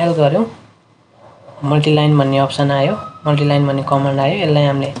एमएल गर्यौं मल्टिलाइन भन्ने अप्सन आयो मल्टिलाइन भन्ने कमान्ड आयो यसलाई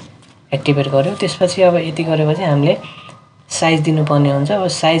हामीले एक्टिभेट गर्यौं। त्यसपछि अब यति गरेपछि हामीले साइज दिनुपर्ने हुन्छ। अब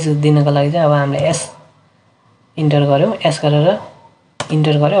साइज दिनको लागि चाहिँ अब हामीले एस इन्टर गर्यौं एस गरेर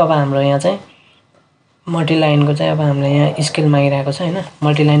इन्टर गर्यो। अब हाम्रो यहाँ चाहिँ मल्टिलाइनको चाहिँ अब हामीले यहाँ स्केल मागिरहेको छ हैन।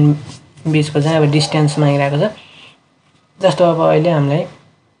 मल्टिलाइन बीचको चाहिँ अब डिस्टेन्स मागिरहेको छ। जस्तो अब अहिले हामीलाई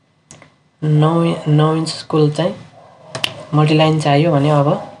 9 इन्चको चाहिँ मल्टिलाइन चाहियो भने अब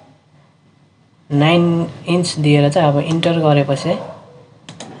 9 इन्च दिएर चाहिँ अब इन्टर गरेपछि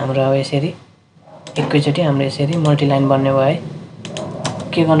हाम्रो अब यसरी एकैचोटी हाम्रो यसरी मल्टिलाइन बन्ने भयो है।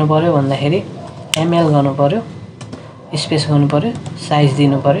 के गर्नु पर्यो भन्दाखेरि एमएल गर्नु पर्यो स्पेस गर्नु पर्यो साइज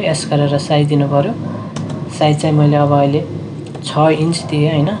दिनु पर्यो एस गरेर साइज दिनु पर्यो। साइज चाहिँ मैले अब अहिले 6 इन्च दिए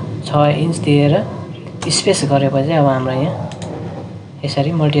हैन 6 इन्च दिएर स्पेस गरेपछि अब हाम्रो यहाँ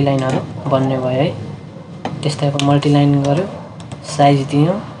यसरी मल्टिलाइनहरु बन्ने भयो है। त्यस्तै अब मल्टिलाइन गर्यो साइज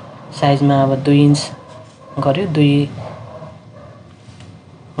दियौं साइजमा अब 2 इन्च गर्यो 2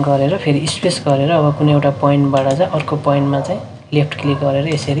 गरेर फेरि स्पेस गरेर अब कुनै एउटा पोइन्टबाट चाहिँ अर्को पोइन्टमा चाहिँ लेफ्ट क्लिक गरेर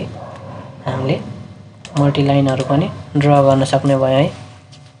यसरी हामीले मल्टिलाइनहरु पनि ड्रा गर्न सक्ने भयो है।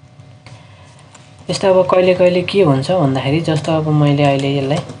 यस्तो अब कहिले कहिले के हुन्छ भन्दाखेरि जस्तो अब मैले अहिले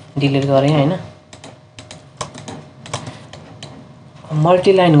यसलाई डिलिट गरे हैन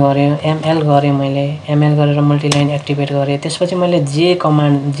मल्टिलाइन गरे एमएल गरे मैले एमएल गरेर मल्टिलाइन एक्टिभेट गरे। त्यसपछि मैले जे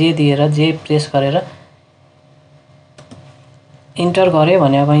कमान्ड जे दिएर जे प्रेस गरेर इन्टर गरे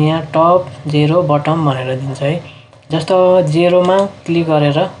भने अब यहाँ टप 0 बटम भनेर दिन्छ है। जस्तो 0 मा क्लिक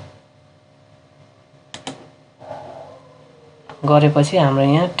गरेपछि हाम्रो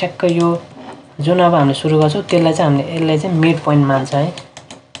यहाँ ठ्याक्क यो जुन अब हामीले सुरु गर्छौं त्यसलाई चाहिँ हामीले यसलाई चाहिँ मिड पोइन्ट मान्छ है।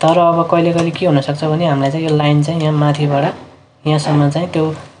 तर अब कहिले कहिले के हुन सक्छ भने हामीलाई चाहिँ यो लाइन चाहिँ यहाँ माथिबाट यहाँसम्म चाहिँ त्यो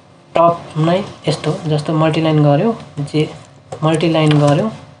टप नै यस्तो जस्तो मल्टिलाइन गर्यो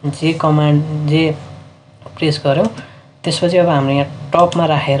जे कमान्ड जे प्रेस गर्यो त्यसपछि अब हाम्रो यहाँ टपमा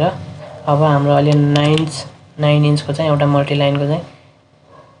राखेर अब हाम्रो अहिले 9 इन्चको चाहिँ एउटा मल्टिलाइनको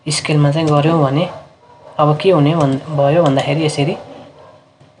चाहिँ स्केलमा चाहिँ गर्यौं भने अब के हुने भयो भन्दाखेरि यसरी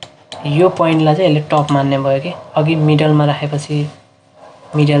यो पोइन्टलाई चाहिँ यसले टप मान्ने भयो कि अघि मिडलमा राखेपछि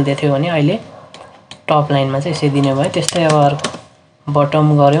मिडल दिथ्यो भने अहिले टप लाइनमा चाहिँ यसरी दिने भयो। त्यस्तै अब अर्को बटम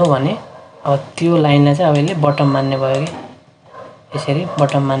गर्यौं भने अब त्यो लाइनलाई चाहिँ अब यसले बटम मान्ने भयो कि यसरी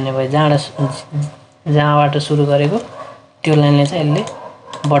बटम मान्ने भयो। जहाँबाट सुरु गरेको त्यो लाइनले चाहिँ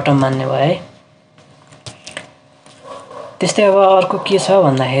यसले बटम मान्ने भयो है। त्यस्तै अब अर्को के छ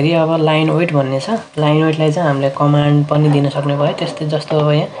भन्दाखेरि अब लाइन वेट भन्ने छ। लाइन वेटलाई चाहिँ हामीले कमान्ड पनि दिन सक्ने भयो। त्यस्तै जस्तो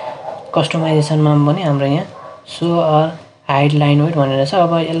अब यहाँ कस्टमाइजेसनमा पनि हाम्रो यहाँ so or hide line weight भनेर छ।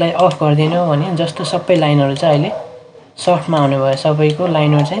 अब यसलाई अफ गरिदिनु भने जस्तो सबै लाइनहरु चाहिँ अहिले सफ्टमा आउने भयो, सबैको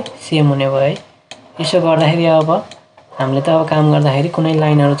लाइन वेट चाहिँ सेम हुने भयो है। यसो गर्दाखेरि अब हामीले त अब काम गर्दाखेरि कुनै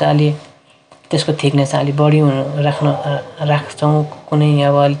लाइनहरु चाहिँ अलि त्यसको थिकनेस अलि बढी राख्छौं, कुनै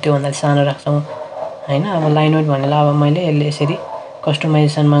अब अलि त्यो भन्दा सानो राख्छौं हैन। अब लाइन वेट भनेलाई अब मैले यसरी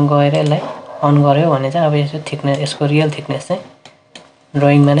कस्टमाइजेसनमा गएर यसलाई अन गर्यो भने चाहिँ अब यसको थिकनेस, यसको रियल थिकनेस चाहिँ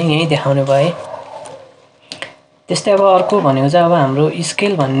ड्राइङमा नै यही देखाउने भयो है। त्यस्तै अब अर्को भनेको चाहिँ अब हाम्रो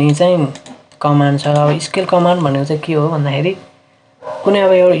स्केल भन्ने चाहिँ कमान्ड छ। अब स्केल कमान्ड भनेको चाहिँ के हो भन्दाखेरि कुनै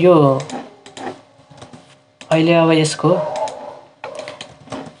अब यो अहिले अब यसको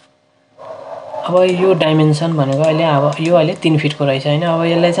अब यो डाइमेन्सन भनेको अहिले 3 फिटको रहेछ हैन। अब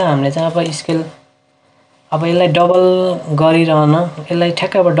यसलाई चाहिँ हामीले चाहिँ अब स्केल अब यसलाई डबल गरिरहन, यसलाई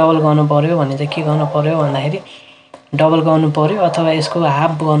ठ्याक्क अब डबल गर्नु पर्यो भने चाहिँ के गर्नु पर्यो भन्दाखेरि डबल गर्नु पर्यो अथवा यसको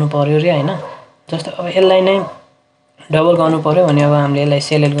हाफ गर्नु पर्यो रे हैन। जस्तो अब यसलाई नै डबल गर्नु पर्यो भने अब हामीले यसलाई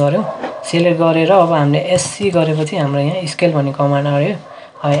सिलेक्ट गर्यौं, सिलेक्ट गरेर अब हामीले एससी गरेपछि हाम्रो यहाँ स्केल भन्ने कमान्ड आयो।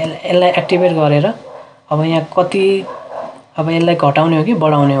 अब यसलाई एक्टिभेट गरेर अब यहाँ कति अब यसलाई घटाउने हो कि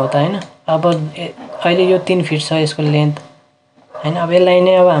बढाउने हो त हैन। अब अहिले यो 3 फिट छ यसको लेन्थ हैन। अब यसलाई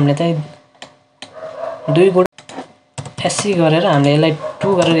नै अब हामीले चाहिँ 2 गुणा एससी गरेर हामीले यसलाई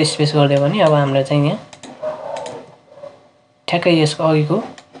 2 गरेर स्पेस गर्दियो भने अब हाम्रो चाहिँ यहाँ ठ्याक्कै यसको अघिको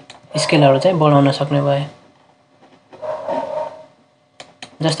स्केलहरु चाहिँ बढाउन सक्ने भयो।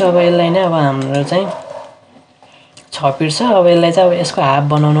 जस्तो अब यसलाई नै अब हाम्रो चाहिँ 6 फिट छ। अब यसलाई चाहिँ अब यसको हाफ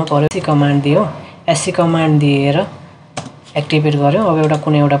बनाउनु पर्यो। एससी कमान्ड दियो, एससी कमान्ड दिएर एक्टिभेट गर्यौं। अब एउटा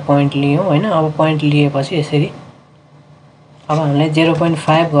कुनै एउटा पोइन्ट लियौं हैन। अब पोइन्ट लिएपछि यसरी अब हामीले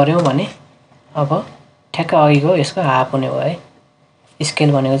 0.5 गर्यौं भने अब ठ्याक्क अघिको यसको हाफ हुने भयो है।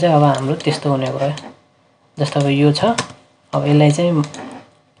 स्केल भनेको चाहिँ अब हाम्रो त्यस्तो हुने भयो। जस्तो अब यो छ, अब यसलाई चाहिँ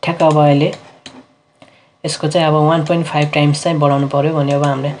ठ्याक्क अब अहिले यसको चाहिँ अब 1.5 टाइम्स चाहिँ बढाउनु पर्यो भने अब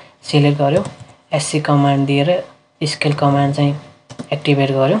हामीले सिलेक्ट गर्यौं, एससी कमान्ड दिएर स्केल कमान्ड चाहिँ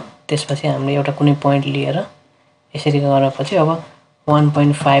एक्टिभेट गर्यौं। त्यसपछि हामीले एउटा कुनै पोइन्ट लिएर यसरी गरेपछि अब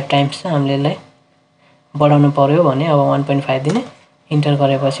 1.5 टाइम्स चाहिँ हामीले यसलाई बढाउनु पर्यो भने अब 1.5 दिने, इन्टर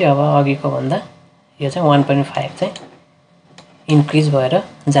गरेपछि अब अघिको भन्दा यो चाहिँ 1.5 चाहिँ इन्क्रिज भएर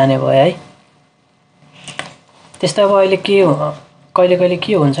जाने भयो है। त्यस्तै अब अहिले कहिले कहिले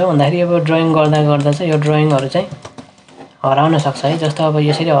के हुन्छ भन्दाखेरि अब ड्राइङ गर्दा चाहिँ यो ड्राइङहरु चाहिँ हराउन सक्छ है। जस्तो अब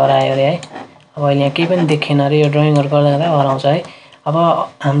यसरी हरायो रे है। अब अहिले यहाँ केही पनि देखेन रे, यो ड्राइङहरु गर्दा हराउँछ है। अब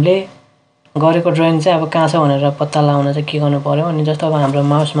हामीले गरेको ड्राइङ चाहिँ अब कहाँ छ भनेर पत्ता लगाउन चाहिँ के गर्नु पर्यो अनि जस्तो अब हाम्रो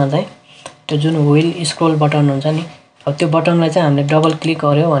माउसमा चाहिँ त्यो जुन व्हील स्क्रोल बटन हुन्छ नि, अब त्यो बटनलाई चाहिँ हामीले डबल क्लिक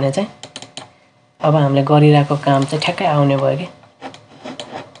गर्यो भने चाहिँ अब हामीले गरिरहेको काम चाहिँ ठ्याक्कै आउने भयो कि।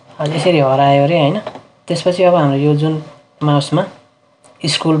 अब यसरी हरायो रे हैन। त्यसपछि अब हाम्रो यो जुन माउसमा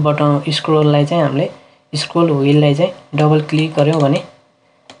स्क्रोल बटन, स्क्रोललाई चाहिँ हामीले स्क्रोल व्हीललाई चाहिँ डबल क्लिक गर्यौं भने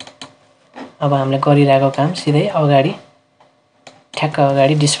अब हामीले गरिरहेको काम सिधै अगाडि ठ्याक्क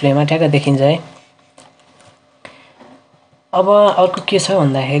अगाडि डिस्प्लेमा ठ्याक्क देखिन्छ है। अब अर्को के छ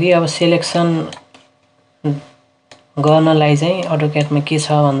भन्दाखेरि अब सिलेक्सन गर्नलाई चाहिँ AutoCAD मा के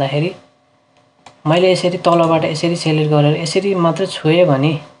छ भन्दाखेरि मैले यसरी तलबाट यसरी सिलेक्ट गरेर यसरी मात्र छोए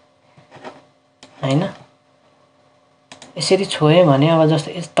भने हैन, यसरी छोए भने अब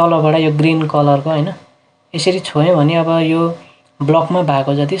जस्तो तलबाट यो ग्रीन कलरको हैन यसरी छोए भने अब यो ब्लकमा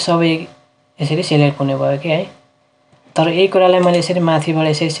भएको जति सबै यसरी सिलेक्ट हुने भयो कि है। तर यही कुरालाई मैले यसरी माथिबाट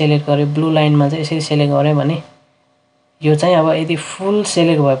यसरी सिलेक्ट गरे, ब्लू लाइनमा चाहिँ यसरी सिलेक्ट गरे भने यो चाहिँ अब यदि फुल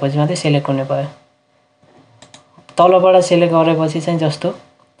सिलेक्ट भएपछि मात्रै सिलेक्ट हुने भयो। तलबाट सेलेक्ट गरेपछि चाहिँ जस्तो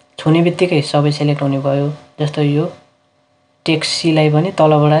छुनेबित्तिकै सबै सेलेक्ट हुने भयो। जस्तो यो टेक्स्ट सीलाई पनि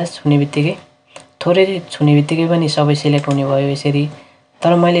तलबाट छुनेबित्तिकै थोरै छुनेबित्तिकै पनि सबै सेलेक्ट हुने भयो यसरी।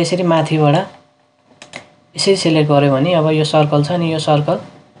 तर मैले यसरी माथिबाट यसरी सेलेक्ट गरेँ भने अब यो सर्कल छ नि, यो सर्कल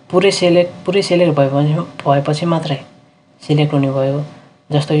पुरै सेलेक्ट भएपछि मात्रै सेलेक्ट हुने भयो।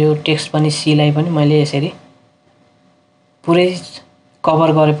 जस्तो यो टेक्स्ट पनि सीलाई पनि मैले यसरी पुरै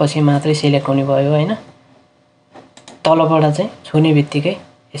कभर गरेपछि मात्रै सेलेक्ट हुने भयो हैन। तलबाट चाहिँ छुने बित्तिकै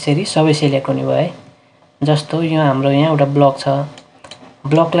यसरी सबै सेलेक्ट हुने भयो है। जस्तो यो हाम्रो यहाँ एउटा ब्लक छ,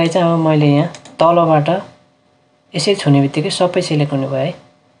 ब्लकलाई चाहिँ अब मैले यहाँ तलबाट यसरी छुने बित्तिकै सबै सेलेक्ट हुने भयो है,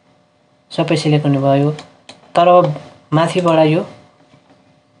 सबै सेलेक्ट हुने भयो। तर अब माथिबाट यो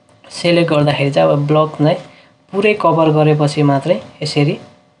सेलेक्ट गर्दाखेरि चाहिँ अब ब्लकलाई पुरै कभर गरेपछि मात्रै यसरी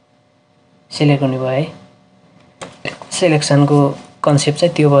सेलेक्ट हुने भयो है। सेलेक्सनको कन्सेप्ट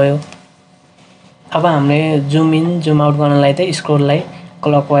चाहिँ त्यो भयो। अब हामीले जुम इन जुम आउट गर्नलाई चाहिँ स्क्रोललाई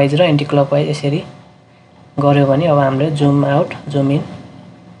क्लकवाइज र एन्टी क्लकवाइज यसरी गर्यो भने अब हामीले जुम आउट जुम इन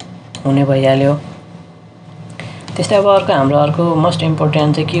हुने भइहाल्यो। त्यस्तै अब हाम्रो अर्को मोस्ट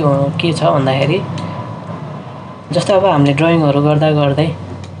इम्पोर्टेन्ट चाहिँ के छ भन्दाखेरि जस्तो अब हामीले ड्रइङहरू गर्दा गर्दै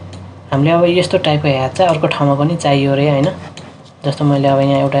हामीले अब यस्तो टाइपको ह्याच चाहिँ अर्को ठाउँमा पनि चाहियो रे हैन। जस्तो मैले अब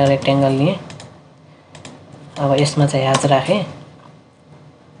यहाँ एउटा रेक्टेंगल लिएँ, अब यसमा चाहिँ ह्याच राखेँ।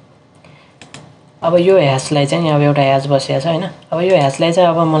 अब यो ह्याचलाई चाहिँ अब एउटा ह्याच बसेको छ हैन। अब यो ह्याचलाई चाहिँ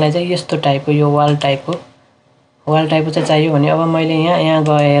अब मलाई चाहिँ यस्तो टाइपको यो वाल टाइपको चाहिँ चाहियो भने अब मैले यहाँ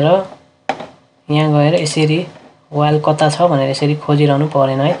गएर यसरी वाल कता छ भनेर यसरी खोजिरहनु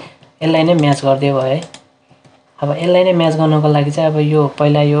परेन है, यसलाई नै म्याच गर्दै भयो है। अब यसलाई नै म्याच गर्नको लागि चाहिँ अब यो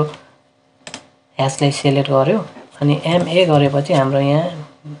पहिला यो ह्याचलाई सेलेक्ट गर्यो अनि MA गरेपछि हाम्रो यहाँ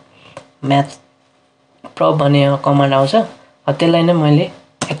म्याच प्रप भन्ने कमान्ड आउँछ। अब त्यसलाई नै मैले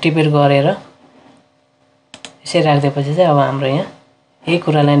एक्टिभेट गरेर यसरी राख्दिएपछि चाहिँ अब हाम्रो यहाँ यही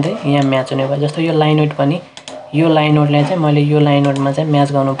कुरालाई चाहिँ यहाँ म्याच हुने भयो। जस्तो यो लाइन वेट पनि यो लाइन वेटलाई चाहिँ मैले यो लाइन वेटमा चाहिँ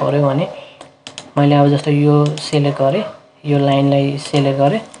म्याच गर्नु पर्यो भने मैले अब जस्तो यो सेलेक्ट गरेँ, यो लाइनलाई सेलेक्ट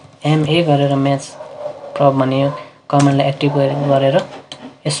गरेँ, MA गरेर म्याच प्रप भन्ने कमान्डलाई एक्टिभेट गरेर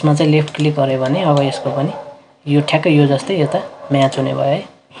यसमा चाहिँ लेफ्ट क्लिक गरेँ भने अब यसको पनि यो ठ्याक्कै यो जस्तै यता म्याच हुने भयो है।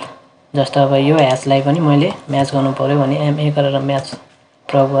 जस्तो अब यो ह्याचलाई पनि मैले म्याच गर्नु पर्यो भने MA गरेर म्याच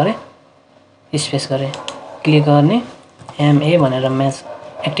प्रप गरेँ, स्पेस गरेँ, क्लिक गर्ने, MA भनेर म्याच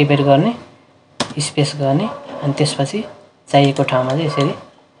एक्टिभेट गर्ने, स्पेस गर्ने अनि त्यसपछि चाहिएको ठाउँमा चाहिँ यसरी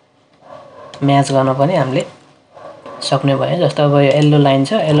म्याच गर्न पनि हामीले सक्ने भयो। जस्तो अब यो येल्लो लाइन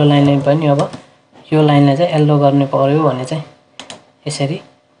छ, येल्लो लाइनले पनि अब यो लाइनलाई चाहिँ येल्लो गर्नु पर्यो भने चाहिँ यसरी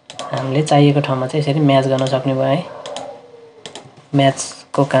हामीले चाहिएको ठाउँमा चाहिँ यसरी म्याच गर्न सक्ने भयो है।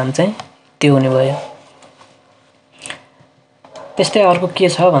 म्याचको काम चाहिँ त्यो हुने भयो। त्यस्तै अर्को के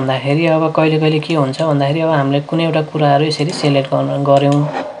छ भन्दाखेरि अब कहिले के हुन्छ भन्दाखेरि अब हामीले कुनै एउटा कुराहरू यसरी सेलेक्ट गर्यौं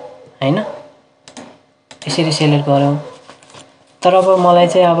हैन, यसरी सेलेक्ट गर्यौं। तर अब मलाई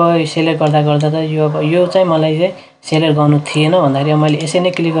चाहिँ अब सेलेक्ट गर्दा त यो चाहिँ मलाई चाहिँ सेलेक्ट गर्नु थिएन भन्दाखेरि अब मैले यसै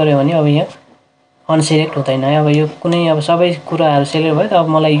नै क्लिक गरेँ भने अब यहाँ अनसेलेक्ट हुँदैन है। अब यो कुनै अब सबै कुराहरू सेलेक्ट भयो त अब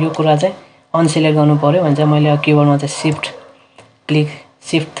मलाई यो कुरा चाहिँ अनसेलेक्ट गर्नु पर्यो भने चाहिँ मैले अब किबोर्डमा चाहिँ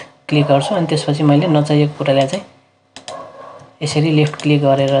शिफ्ट क्लिक गर्छु अनि त्यसपछि मैले नचाहिएको कुरालाई चाहिँ यसरी लेफ्ट क्लिक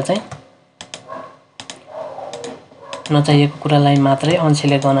गरेर चाहिँ नचाहिएको कुरालाई मात्रै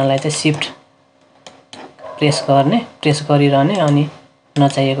अनसेलेक्ट गर्नलाई चाहिँ शिफ्ट प्रेस गरिरहने अनि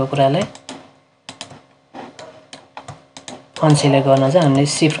नचाहिएको कुरालाई अनसेलेक्ट गर्न चाहिँ हामीले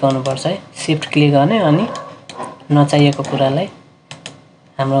शिफ्ट गर्नुपर्छ है। शिफ्ट क्लिक गर्ने अनि नचाहिएको कुरालाई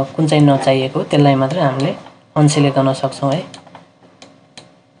हाम्रो कुन चाहिँ नचाहिएको त्यसलाई मात्रै हामीले अनसेलेक्ट गर्न सक्छौं है।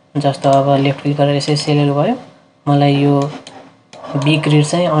 जस्तो अब लेफ्ट क्लिक गरेर यसरी सेलेक्ट भयो, मलाई यो बी ग्रिड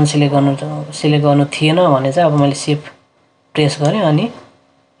चाहिँ सेलेक्ट गर्नु थिएन भने चाहिँ अब मैले शिफ्ट प्रेस गरेँ अनि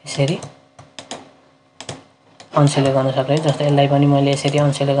यसरी अनसेलेक्ट गर्न सकेँ। जस्तो यसलाई पनि मैले यसरी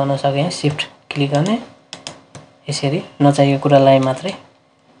अनसेलेक्ट गर्न सकेँ, शिफ्ट क्लिक गर्ने, यसरी नचाहिएको कुरालाई मात्रै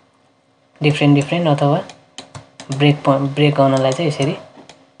डिफ्रेन्ट अथवा ब्रेक गर्नलाई चाहिँ यसरी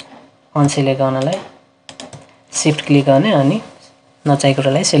अनसेलेक्ट गर्नलाई शिफ्ट क्लिक गर्ने अनि नचाहिएको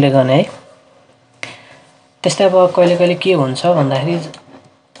कुरालाई सेलेक्ट गर्ने है। त्यस्तै अब कहिले के हुन्छ भन्दाखेरि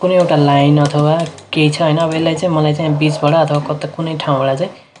कुनै एउटा लाइन अथवा केही छ हैन, अब यसलाई चाहिँ मलाई चाहिँ बीचबाट अथवा कुनै ठाउँबाट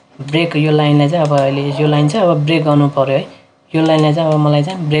चाहिँ ब्रेक, यो लाइनलाई चाहिँ अब अहिले यो लाइन चाहिँ अब ब्रेक गर्नु पर्यो है। यो लाइनलाई चाहिँ अब मलाई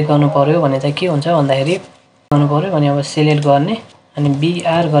चाहिँ ब्रेक गर्नु पर्यो भने चाहिँ के हुन्छ भन्दाखेरि गर्नु पर्यो भने अब सेलेक्ट गर्ने अनि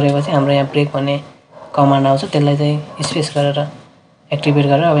BR गरेपछि हाम्रो यहाँ ब्रेक भन्ने कमान्ड आउँछ, त्यसलाई चाहिँ स्पेस गरेर एक्टिभेट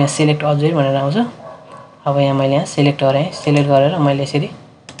गरेर अब यहाँ सेलेक्ट अब्जेक्ट भनेर आउँछ। अब यहाँ मैले यहाँ सेलेक्ट गरेँ, सेलेक्ट गरेर मैले यसरी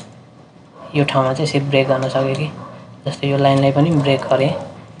यो ठाउँमा चाहिँ यसरी ब्रेक गर्न सकेँ कि। जस्तो यो लाइनलाई पनि ब्रेक गरेँ,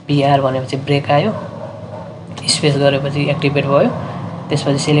 BR भनेपछि ब्रेक आयो स्पेस गरेपछि एक्टिभेट भयो।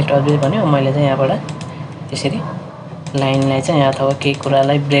 त्यसपछि सिलेक्ट अब्जेक्ट भन्यो। मैले चाहिँ यहाँबाट यसरी लाइनलाई चाहिँ अथवा केही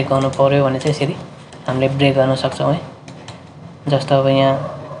कुरालाई ब्रेक गर्नु पर्यो भने चाहिँ यसरी हामीले ब्रेक गर्न सक्छौँ है। जस्तो अब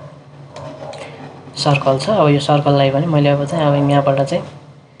यहाँ सर्कल छ। अब यो सर्कललाई पनि मैले अब चाहिँ अब यहाँबाट चाहिँ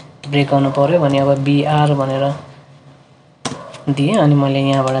ब्रेक गर्नु पर्यो भने अब बीआर भनेर दिएँ अनि मैले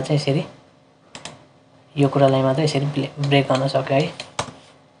यहाँबाट चाहिँ यसरी यो कुरालाई मात्रै यसरी ब्रेक गर्न सकेँ है।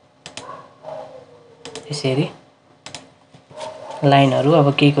 यसरी लाइनहरू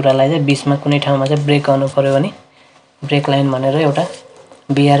अब केही कुरालाई चाहिँ बीचमा कुनै ठाउँमा चाहिँ ब्रेक गर्नु पर्यो भने ब्रेक लाइन भनेर एउटा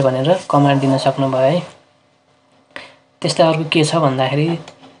बीआर भनेर कमान्ड दिन सक्नुभयो है। त्यस्तै अर्को के छ भन्दाखेरि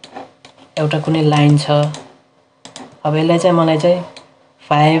एउटा कुनै लाइन छ। अब यसलाई चाहिँ मलाई चाहिँ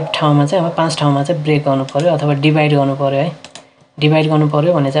 5 ठाउँमा चाहिँ अब 5 ठाउँमा चाहिँ ब्रेक गर्नु पर्यो अथवा डिभाइड गर्नु पर्यो है। डिभाइड गर्नु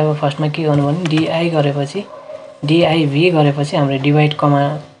पर्यो भने चाहिँ अब फर्स्टमा के गर्नु भने डिआई गरेपछि डिआईभी गरेपछि हाम्रो डिभाइड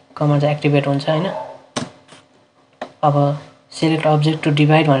कमान्ड चाहिँ एक्टिभेट हुन्छ हैन। अब सिलेक्ट अब्जेक्ट टु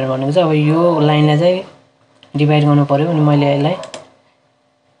डिभाइड भनेर भनेको चाहिँ अब यो लाइनलाई चाहिँ डिभाइड गर्नु पर्यो अनि मैले यसलाई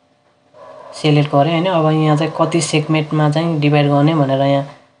सिलेक्ट गरेँ हैन। अब यहाँ चाहिँ कति सेगमेन्टमा चाहिँ डिभाइड गर्ने भनेर यहाँ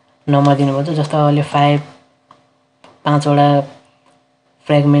नम्बर दिनुपर्छ। जस्तो अहिले 5 वटा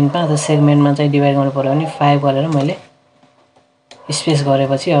फ्रेगमेन्टमा अथवा सेगमेन्टमा चाहिँ डिभाइड गर्नु पर्यो भने 5 गरेर मैले स्पेस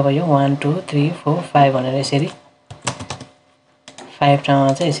गरेपछि अब यो 1 2 3 4 5 भनेर यसरी 5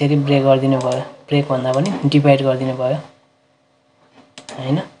 ठाउँमा चाहिँ यसरी ब्रेक गरिदिनु भयो। ब्रेक भन्दा पनि डिभाइड गरिदिनु भयो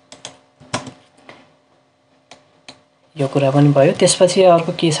हैन। यो कुरा पनि भयो। त्यसपछि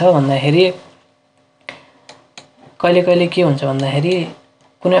अर्को के छ भन्दाखेरि कहिले कहिले के हुन्छ भन्दाखेरि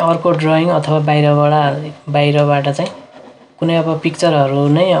कुनै अर्को ड्राइङ अथवा बाहिरबाट चाहिँ कुनै अब पिक्चरहरू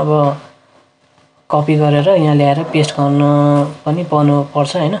नै अब कपी गरेर यहाँ ल्याएर पेस्ट गर्न पनि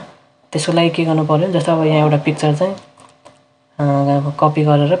पर्छ हैन। त्यसको लागि के गर्नु पर्यो जस्तो अब यहाँ एउटा पिक्चर चाहिँ कपी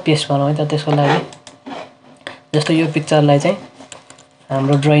गरेर पेस्ट गरौँ है त। त्यसको लागि जस्तो यो पिक्चरलाई चाहिँ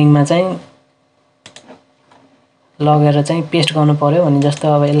हाम्रो ड्राइङमा चाहिँ लगेर चाहिँ पेस्ट गर्नु पर्यो भने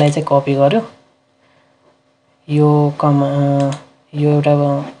जस्तो अब यसलाई चाहिँ कपी गर्यो। यो एउटा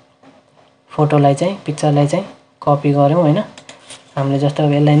फोटोलाई चाहिँ पिक्चरलाई चाहिँ कपी गऱ्यौँ हैन। हामीले जस्तो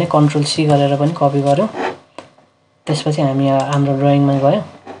अब यसलाई नै कन्ट्रोल सी गरेर पनि कपी गऱ्यौँ। त्यसपछि हामी हाम्रो ड्राइङमा गयौँ।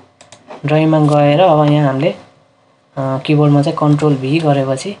 ड्राइङमा गएर अब यहाँ हामीले किबोर्डमा चाहिँ कन्ट्रोल भी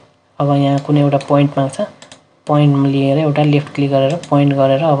गरेपछि अब यहाँ कुनै एउटा पोइन्ट माग्छ। पोइन्ट लिएर एउटा लेफ्ट क्लिक गरेर पोइन्ट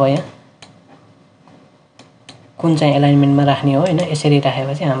गरेर अब यहाँ कुन चाहिँ एलाइनमेन्टमा राख्ने हो हैन। यसरी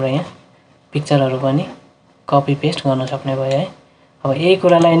राखेपछि हाम्रो यहाँ पिक्चरहरू पनि कपी पेस्ट गर्न सक्ने भयो है। अब यही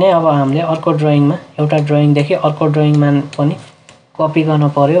कुरालाई नै अब हामीले अर्को ड्राइङमा एउटा ड्राइङदेखि अर्को ड्राइङमा पनि कपी गर्न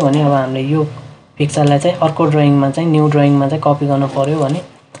पर्यो भने अब हामीले यो पिक्चरलाई चाहिँ अर्को ड्राइङमा चाहिँ न्यू ड्राइङमा चाहिँ कपी गर्न पर्यो भने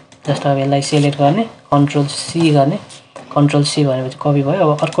जस्तो अब यसलाई सिलेक्ट गर्ने कन्ट्रोल सी गर्ने कन्ट्रोल सी भनेपछि कपी भयो।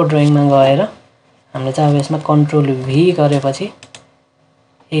 अब अर्को ड्राइङमा गएर हामीले चाहिँ अब यसमा कन्ट्रोल भी गरेपछि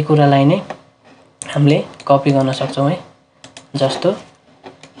यही कुरालाई नै हामीले कपी गर्न सक्छौँ है। जस्तो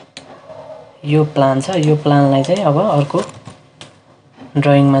यो प्लान छ। यो प्लानलाई चाहिँ अब अर्को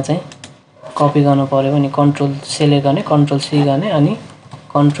ड्राइङमा चाहिँ कपी गर्नु पर्यो भने कन्ट्रोल सिलेक्ट गर्ने कन्ट्रोल सी गर्ने अनि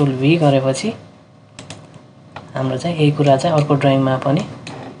कन्ट्रोल भी गरेपछि हाम्रो चाहिँ यही कुरा चाहिँ अर्को ड्राइङमा पनि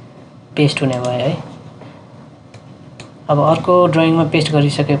पेस्ट हुने भयो है। अब अर्को ड्राइङमा पेस्ट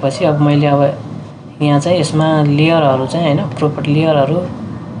गरिसकेपछि अब मैले अब यहाँ चाहिँ यसमा लेयरहरू चाहिँ हैन प्रोपर्टी लेयरहरू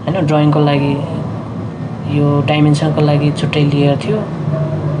हैन ड्राइङको लागि यो डाइमेन्सनको लागि छुट्टै लेयर थियो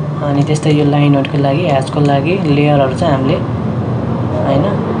अनि त्यस्तै यो लाइनहरुको लागि ह्याचको लागि लेयरहरू चाहिँ हामीले हैन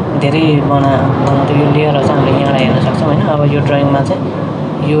धेरै बनाउँदै यो लेयरहरू चाहिँ हामीले यहाँ हेर्न सक्छौँ हैन। अब यो ड्राइङमा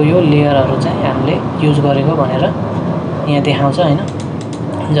चाहिँ यो लेयरहरू चाहिँ हामीले युज गरेको भनेर यहाँ देखाउँछ हैन।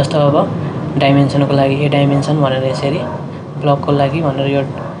 जस्तो अब डाइमेन्सनको लागि ए डाइमेन्सन भनेर यसरी ब्लकको लागि भनेर यो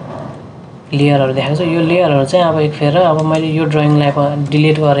लेयरहरू देखाएको छ। यो लेयरहरू चाहिँ अब एक फेर अब मैले यो ड्राइङलाई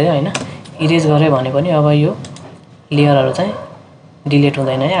डिलिट गरेँ हैन इरेज गरेँ भने पनि अब यो लेयरहरू चाहिँ डिलिट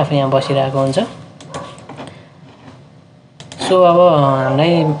हुँदैन है आफै यहाँ बसिरहेको हुन्छ। सो अब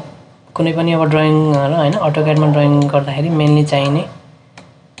हामीलाई कुनै पनि अब ड्राइङहरु हैन अटोक्याडमा ड्राइङ गर्दाखेरि मेनली चाहिने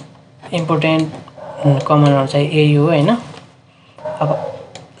इम्पोर्टेन्ट कमान्डहरु चाहिँ यही हो हैन। अब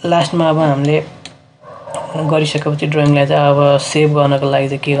लास्टमा अब हामीले गरिसकेपछि ड्राइङलाई चाहिँ अब सेभ गर्नको लागि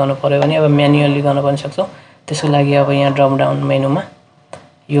चाहिँ के गर्नु पर्यो भने अब म्यानुअली गर्न पनि सक्छौं। त्यसको लागि अब यहाँ ड्रप डाउन मेनुमा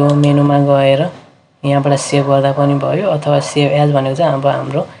यो मेनुमा गएर यहाँबाट सेभ गर्दा पनि भयो अथवा सेभ एज भनेको चाहिँ अब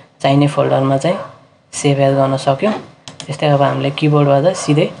हाम्रो चाहिने फोल्डरमा चाहिँ सेभ एज गर्न सक्यौं। त्यस्तै अब हामीले किबोर्डबाट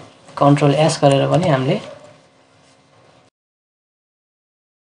सिधै कन्ट्रोल एस गरेर पनि हामीले